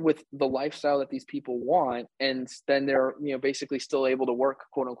line with the lifestyle that these people want. And then they're, basically still able to work,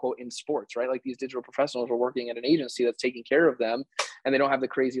 quote unquote, in sports, right? Like these digital professionals are working at an agency that's taking care of them, and they don't have the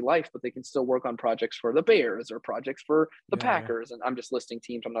crazy life, but they can still work on projects for the Bears or projects for the Packers. And I'm just listing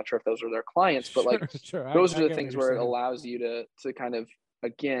teams. I'm not sure if those are their clients, but those are the things where it allows you to kind of,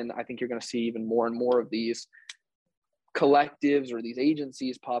 again, I think you're going to see even more and more of these collectives or these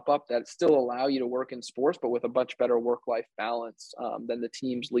agencies pop up that still allow you to work in sports, but with a much better work-life balance than the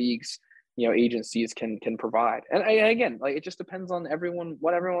teams, leagues, agencies can provide. And again, like it just depends on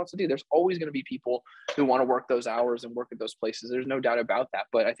what everyone wants to do. There's always going to be people who want to work those hours and work at those places. There's no doubt about that.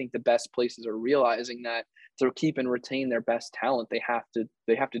 But I think the best places are realizing that to keep and retain their best talent, they have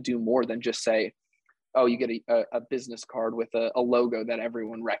to do more than just say, oh, you get a business card with a logo that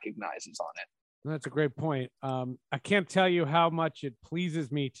everyone recognizes on it. That's a great point. I can't tell you how much it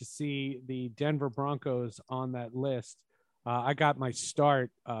pleases me to see the Denver Broncos on that list. I got my start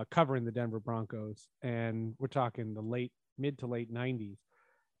covering the Denver Broncos, and we're talking the mid to late 90s.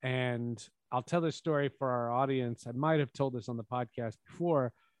 And I'll tell this story for our audience. I might have told this on the podcast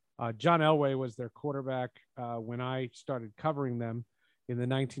before. John Elway was their quarterback when I started covering them in the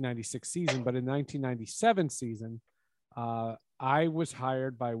 1996 season. But in the 1997 season, I was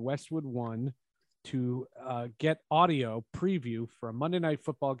hired by Westwood One to get audio preview for a Monday Night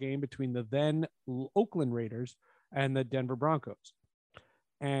Football game between the then Oakland Raiders and the Denver Broncos.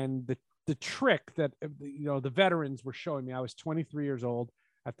 And the trick that the veterans were showing me, I was 23 years old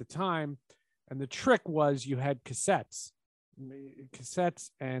at the time, and the trick was you had cassettes,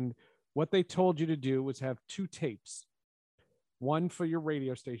 and what they told you to do was have 2 tapes, one for your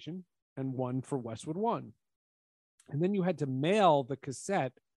radio station and one for Westwood One. And then you had to mail the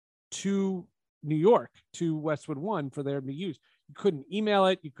cassette to New York, to Westwood One, for them to use. You couldn't email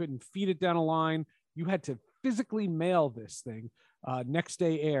it. You couldn't feed it down a line. You had to physically mail this thing, next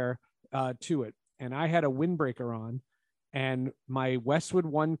day air, to it. And I had a windbreaker on, and my Westwood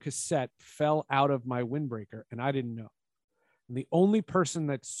One cassette fell out of my windbreaker, and I didn't know. And the only person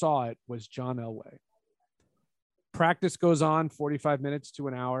that saw it was John Elway. Practice goes on 45 minutes to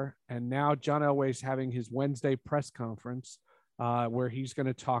an hour, and now John Elway's having his Wednesday press conference where he's going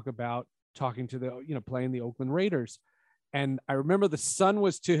to talking to playing the Oakland Raiders. And I remember the sun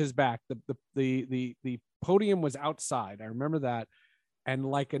was to his back. The podium was outside. I remember that. And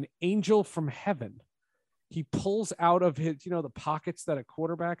like an angel from heaven, he pulls out of his, the pockets that a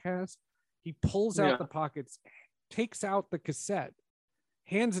quarterback has. He pulls out the pockets, takes out the cassette,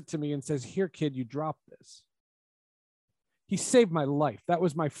 hands it to me and says, "Here, kid, you dropped this." He saved my life. That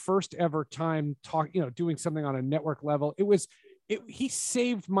was my first ever time doing something on a network level. He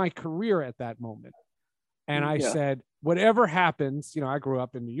saved my career at that moment. And I said, whatever happens, I grew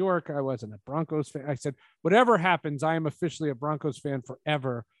up in New York. I wasn't a Broncos fan. I said, whatever happens, I am officially a Broncos fan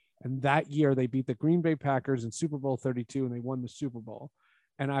forever. And that year they beat the Green Bay Packers in Super Bowl 32, and they won the Super Bowl.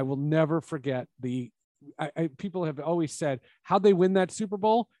 And I will never forget people have always said, how'd they win that Super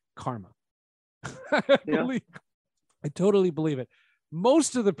Bowl? Karma. I totally believe it.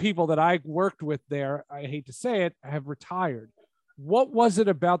 Most of the people that I worked with there, I hate to say it, have retired. What was it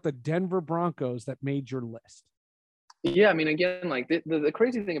about the Denver Broncos that made your list? Yeah, I mean, again, like the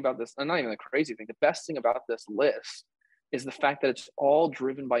crazy thing about this, and not even the crazy thing, the best thing about this list is the fact that it's all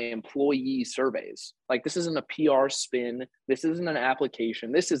driven by employee surveys. Like this isn't a PR spin. This isn't an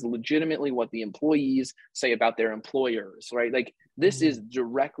application. This is legitimately what the employees say about their employers, right? Like this is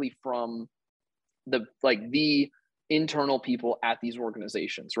directly from the internal people at these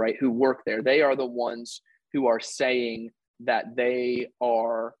organizations, right? Who work there. They are the ones who are saying that they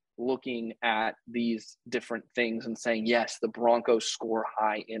are looking at these different things and saying, yes, the Broncos score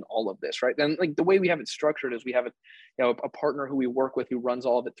high in all of this, right? And like the way we have it structured is we have a partner who we work with who runs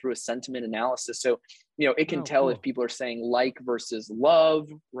all of it through a sentiment analysis. So, it can tell if people are saying like versus love,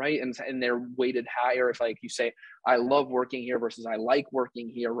 right? And they're weighted higher. If like you say, I love working here versus I like working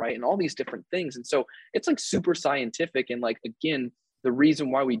here, right? And all these different things. And so it's like super scientific. And like, again, the reason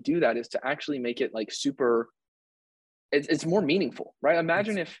why we do that is to actually make it like super it's more meaningful, right?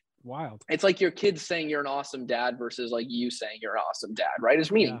 Imagine if wild. It's like your kids saying you're an awesome dad versus like you saying you're an awesome dad, right?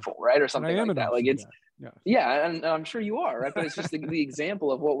 It's meaningful, right? Or something like that. Like it's, yeah, and I'm sure you are, right? But it's just the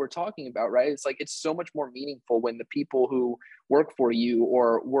example of what we're talking about, right? It's like it's so much more meaningful when the people who work for you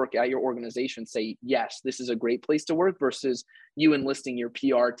or work at your organization say, yes, this is a great place to work, versus you enlisting your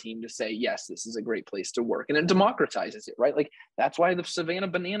PR team to say, yes, this is a great place to work. And it democratizes it, right? Like that's why the Savannah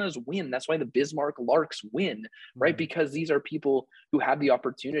Bananas win. That's why the Bismarck Larks win, right? Because these are people who have the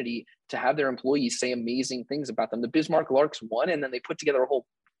opportunity to have their employees say amazing things about them. The Bismarck Larks won, and then they put together a whole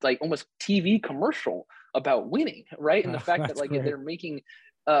like almost TV commercial about winning, right? And the fact that like they're making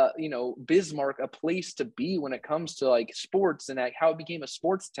Bismarck a place to be when it comes to like sports, and like how it became a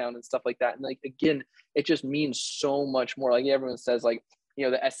sports town and stuff like that. And like again, it just means so much more. Like everyone says, like,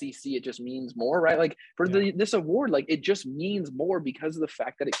 the SEC, it just means more, right? Like for this award, like it just means more because of the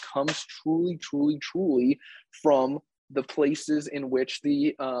fact that it comes truly, truly, truly from the places in which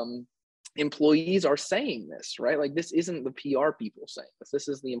the employees are saying this, right? Like this isn't the PR people saying this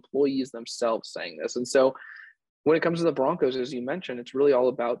is the employees themselves saying this. And so when it comes to the Broncos, as you mentioned, it's really all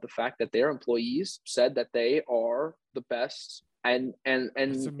about the fact that their employees said that they are the best and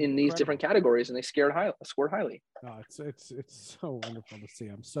in these different categories, and they scored highly. No, it's so wonderful to see.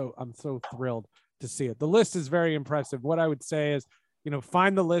 I'm so thrilled to see it. The list is very impressive. What I would say is,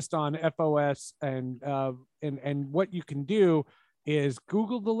 find the list on FOS, and what you can do is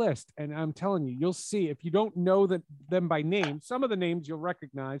Google the list. And I'm telling you, you'll see, if you don't know them by name, some of the names you'll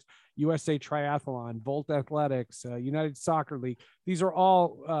recognize: USA Triathlon, Volt Athletics, United Soccer League. These are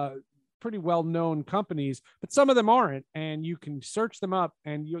all pretty well-known companies, but some of them aren't. And you can search them up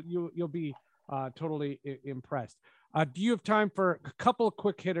and you'll be totally impressed. Do you have time for a couple of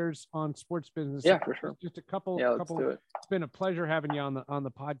quick hitters on sports business? Yeah, for sure. Just a couple. Yeah, let's do it. It's been a pleasure having you on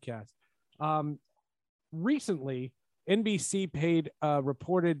the podcast. Recently, NBC paid a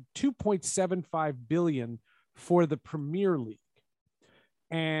reported $2.75 billion for the Premier League,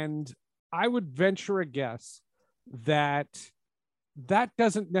 and I would venture a guess that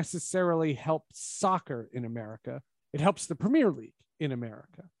doesn't necessarily help soccer in America. It helps the Premier League in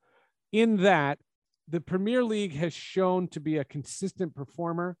America, in that the Premier League has shown to be a consistent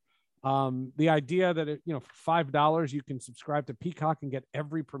performer. The idea that for $5 you can subscribe to Peacock and get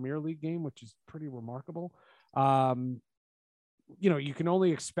every Premier League game, which is pretty remarkable. You can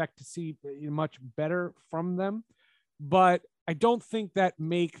only expect to see much better from them, but I don't think I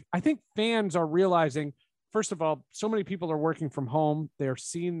think fans are realizing, first of all, so many people are working from home. They're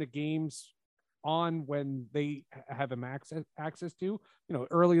seeing the games on when they have them access to,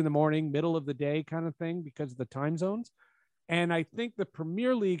 early in the morning, middle of the day kind of thing, because of the time zones. And I think the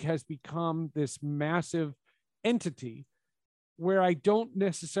Premier League has become this massive entity where I don't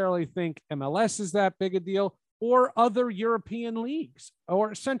necessarily think MLS is that big a deal, or other European leagues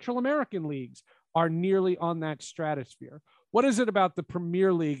or Central American leagues are nearly on that stratosphere. What is it about the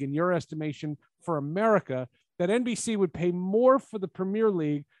Premier League, in your estimation, for America, that NBC would pay more for the Premier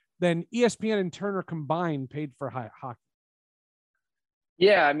League than ESPN and Turner combined paid for hockey?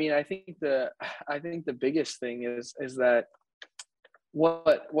 Yeah, I mean, I think the biggest thing is that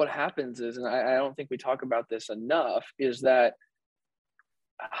what happens is, and I don't think we talk about this enough, is that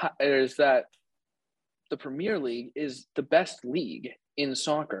the Premier League is the best league in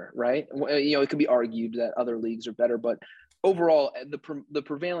soccer, right? It could be argued that other leagues are better, but overall, the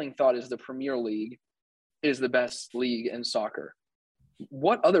prevailing thought is the Premier League is the best league in soccer.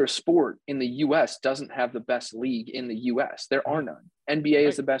 What other sport in the U.S. doesn't have the best league in the U.S.? There are none. NBA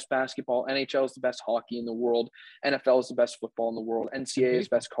is the best basketball. NHL is the best hockey in the world. NFL is the best football in the world. NCAA is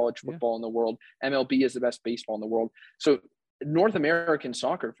the best college football in the world. MLB is the best baseball in the world. So North American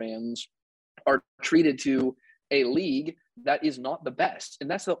soccer fans are treated to a league that is not the best. And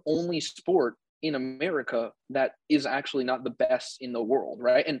that's the only sport in America that is actually not the best in the world,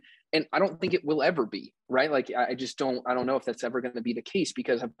 right? And I don't think it will ever be, right? Like I don't know if that's ever going to be the case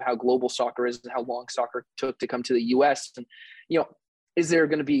because of how global soccer is and how long soccer took to come to the US. And is it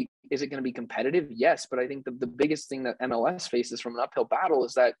going to be competitive? Yes, but I think the biggest thing that MLS faces from an uphill battle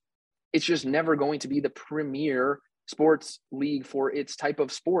is that it's just never going to be the premier sports league for its type of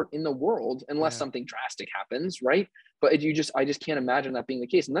sport in the world unless something drastic happens, right? But I just can't imagine that being the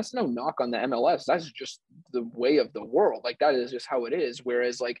case. And that's no knock on the MLS. That's just the way of the world. Like that is just how it is.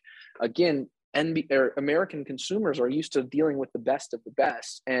 Whereas like, again, American consumers are used to dealing with the best of the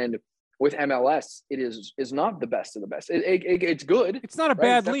best. And with MLS, it is not the best of the best. It's good. It's not a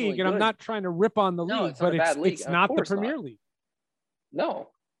bad league. And I'm not trying to rip on the league, but it's not the Premier League. No,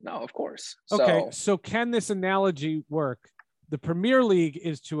 of course. Okay. So can this analogy work? The Premier League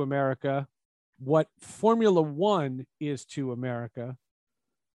is to America what Formula One is to America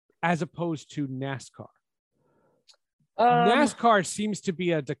as opposed to NASCAR? NASCAR seems to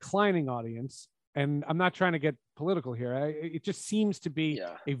be a declining audience, and I'm not trying to get political here. It just seems to be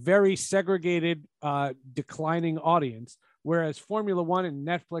a very segregated, declining audience, whereas Formula One and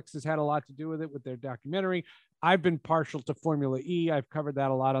Netflix has had a lot to do with it with their documentary. I've been partial to Formula E. I've covered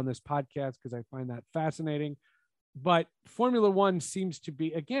that a lot on this podcast because I find that fascinating. But Formula One seems to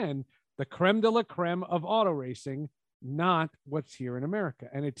be, again, the creme de la creme of auto racing, not what's here in America.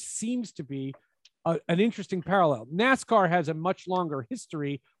 And it seems to be an interesting parallel. NASCAR has a much longer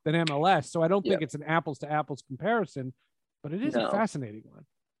history than MLS, so I don't think it's an apples to apples comparison, but it is a fascinating one.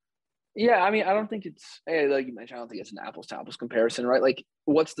 Yeah, I mean, I don't think it's, like you mentioned, I don't think it's an apples to apples comparison, right? Like,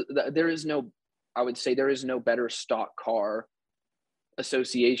 there is no, I would say there is no better stock car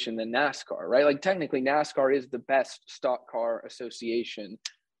association than NASCAR, right? Like, technically, NASCAR is the best stock car association.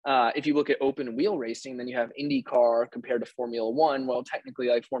 If you look at open wheel racing, then you have IndyCar compared to Formula One. Well, technically,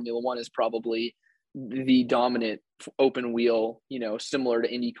 like, Formula One is probably the dominant open wheel, similar to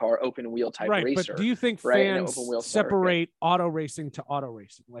IndyCar open wheel type racer. But do you think fans separate auto racing to auto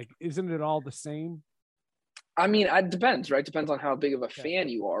racing? Like, isn't it all the same? I mean, it depends, right? Depends on how big of a fan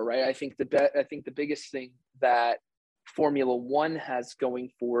you are, right? I think the biggest thing that Formula One has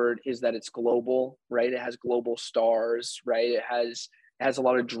going forward is that it's global, right? It has global stars, right? It has a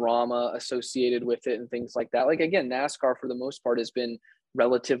lot of drama associated with it and things like that. Like, again, NASCAR for the most part has been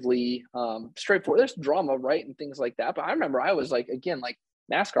relatively straightforward. There's drama, right, and things like that. But I remember I was like, again, like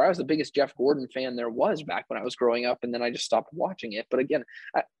NASCAR, I was the biggest Jeff Gordon fan there was back when I was growing up, and then I just stopped watching it. But again,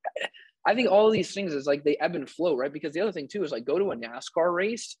 I think all of these things is like they ebb and flow, right? Because the other thing too is like go to a NASCAR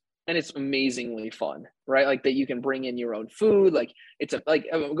race and it's amazingly fun, right? Like that you can bring in your own food. Like it's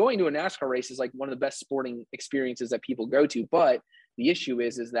going to a NASCAR race is like one of the best sporting experiences that people go to. But the issue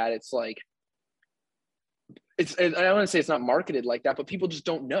is that it's like, I don't want to say it's not marketed like that, but people just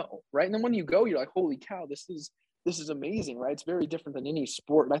don't know, right? And then when you go, you're like, holy cow, this is amazing, right? It's very different than any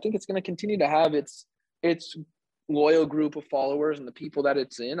sport. And I think it's going to continue to have its loyal group of followers and the people that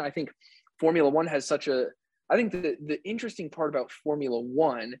it's in. I think Formula One has I think the interesting part about Formula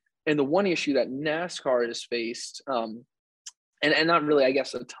One and the one issue that NASCAR has faced, and not really, I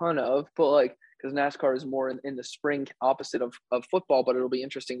guess, a ton of, but like, because NASCAR is more in the spring opposite of football, but it'll be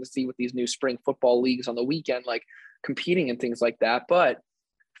interesting to see with these new spring football leagues on the weekend, like competing and things like that. But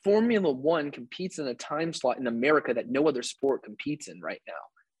Formula One competes in a time slot in America that no other sport competes in right now.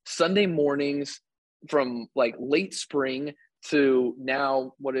 Sunday mornings from like late spring to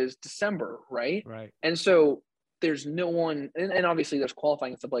now what is December, right? Right. And so there's no one, and obviously there's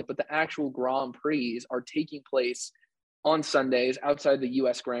qualifying and stuff like, but the actual Grand Prix are taking place on Sundays outside the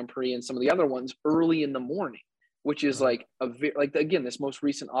US Grand Prix and some of the other ones early in the morning, which is like again, this most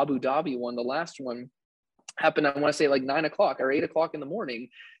recent Abu Dhabi one, the last one happened, I want to say like 9 o'clock or 8 o'clock in the morning.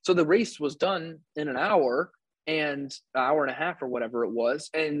 So the race was done in an hour and an half or whatever it was.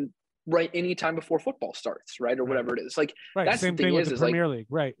 And right any time before football starts, right? Or whatever it is. Like that's same the thing thing with the Premier League,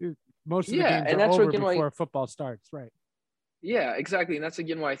 right? Most of the games are over before football starts, right? Yeah, exactly. And that's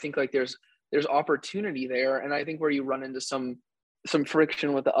again why I think like there's opportunity there. And I think where you run into some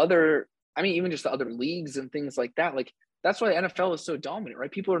friction with even just the other leagues and things like that. Like that's why the NFL is so dominant,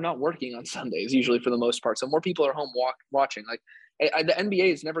 right? People are not working on Sundays usually for the most part. So more people are home watching. Like the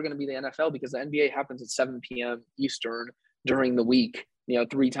NBA is never going to be the NFL because the NBA happens at 7 p.m. Eastern during the week,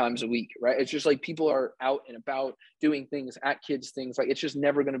 3 times a week, right? It's just like people are out and about doing things at kids' things. Like it's just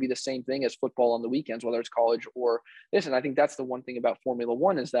never going to be the same thing as football on the weekends, whether it's college or this. And I think that's the one thing about Formula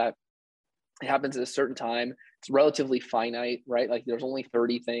One is that it happens at a certain time. It's relatively finite, right? Like there's only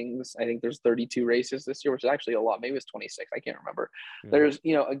 30 things. I think there's 32 races this year, which is actually a lot. Maybe it's 26. I can't remember. Yeah. There's,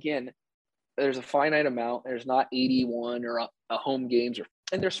 again, there's a finite amount. There's not 81 or a home games,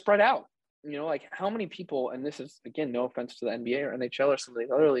 and they're spread out. Like how many people, and this is, again, no offense to the NBA or NHL or some of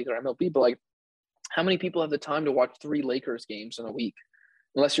these other leagues or MLB, but like how many people have the time to watch 3 Lakers games in a week?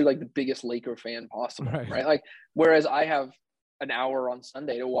 Unless you're like the biggest Laker fan possible, right? Like, whereas I have an hour on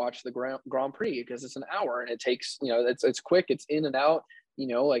Sunday to watch the Grand Prix because it's an hour and it takes, it's quick, it's in and out,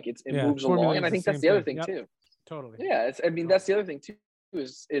 like it moves along. And I think that's the other thing too. Totally. Yeah. That's the other thing too,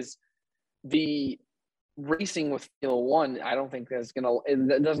 is the racing with Formula One. I don't think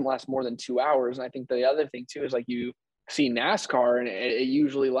it doesn't last more than 2 hours. And I think the other thing too is like you see NASCAR and it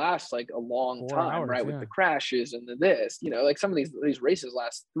usually lasts like a long 4 time, hours, right? With the crashes and this, like some of these races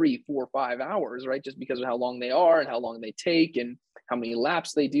last 3, 4, 5 hours, right? Just because of how long they are and how long they take and how many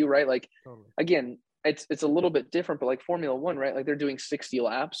laps they do, right? Like, again, it's a little bit different, but like Formula One, right? Like they're doing 60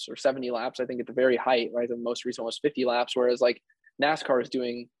 laps or 70 laps, I think at the very height, right? The most recent was 50 laps, whereas like NASCAR is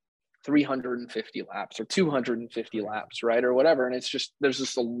doing 350 laps or 250 laps, right? Or whatever. And it's just, there's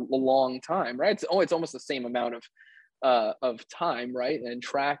just a long time, right? It's almost the same amount of time, right? And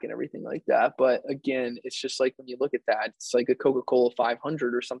track and everything like that. But again, it's just like, when you look at that, it's like a Coca-Cola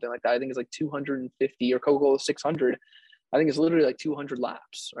 500 or something like that. I think it's like 250, or Coca-Cola 600. I think it's literally like 200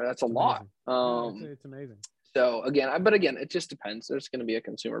 laps, right? That's a lot. It's amazing. So again, it just depends. There's going to be a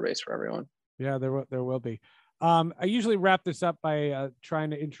consumer base for everyone. Yeah, there will be. I usually wrap this up by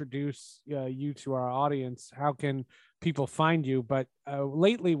trying to introduce you to our audience. How can people find you? But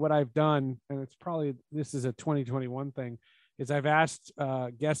lately, what I've done, and this is a 2021 thing, is I've asked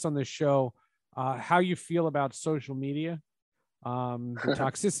guests on this show how you feel about social media, the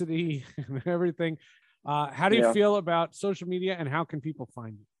toxicity and everything. How do you feel about social media, and how can people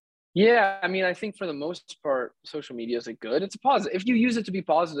find you? Yeah, I mean, I think for the most part, social media is good. It's a positive. If you use it to be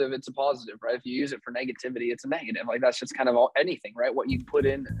positive, it's a positive, right? If you use it for negativity, it's a negative. Like, that's just kind of anything, right? What you put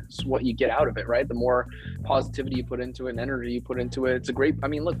in is what you get out of it, right? The more positivity you put into it and energy you put into it, it's a great, I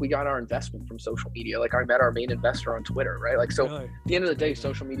mean, look, we got our investment from social media. Like, I met our main investor on Twitter, right? Like, so Really? At the end of the day,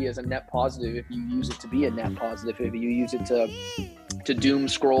 social media is a net positive if you use it to be a net positive. If you use it to doom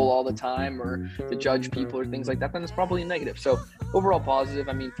scroll all the time or to judge people or things like that, then it's probably a negative. So overall positive.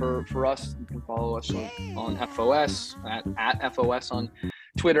 I mean, for us, you can follow us on FOS at FOS on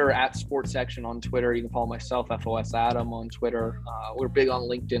Twitter, at Sports Section on Twitter. You can follow myself, FOS Adam, on Twitter. We're big on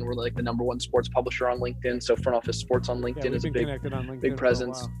LinkedIn. We're like the #1 sports publisher on LinkedIn. So Front Office Sports on LinkedIn is a big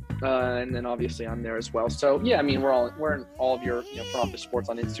presence. And then obviously I'm there as well. So yeah, I mean, we're in all of your Front Office Sports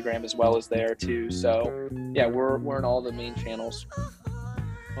on Instagram as well as there too. So yeah, we're in all the main channels.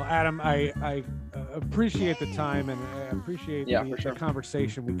 Well, Adam, I appreciate the time, and I appreciate the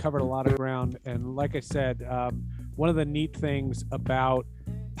conversation. We covered a lot of ground, and like I said, one of the neat things about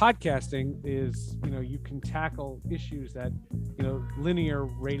podcasting is, you can tackle issues that, linear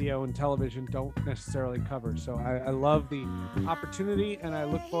radio and television don't necessarily cover. So I love the opportunity, and I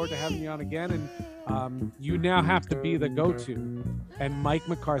look forward to having you on again. And you now have to be the go-to, and Mike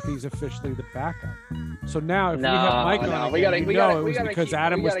McCarthy is officially the backup. So now if we have Mike on, it was because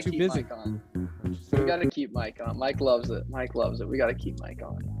Adam was too busy. We got to keep Mike on. Mike loves it. We got to keep Mike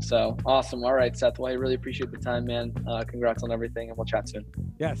on. So awesome. All right, Seth. Well, I really appreciate the time, man. Congrats on everything, and we'll chat soon.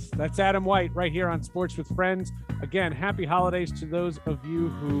 Yes, that's Adam White right here on Sports with Friends. Again, happy holidays to those of you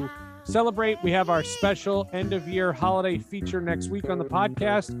who celebrate. We have our special end-of-year holiday feature next week on the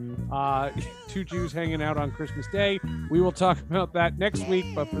podcast. Two Jews hanging out on Christmas Day. We will talk about that next week.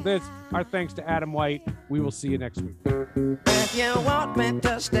 But for this, our thanks to Adam White. We will see you next week. If you want me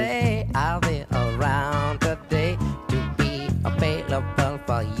to stay, I'll be around today to be available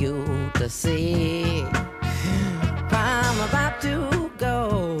for you to see. I'm about to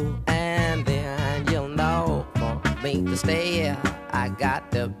go, and then you'll know for me to stay, I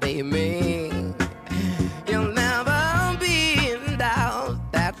got to be me. You'll never be in doubt,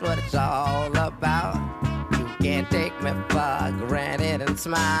 that's what it's all about. You can't take me for granted and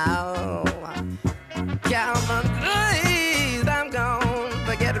smile. Calvin, please, I'm gone.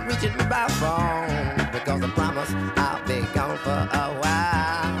 Forget reaching me by phone, because I promise I'll be gone for a while.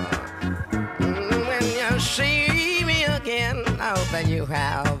 When you see me again, I hope that you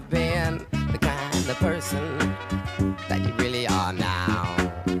have been the kind of person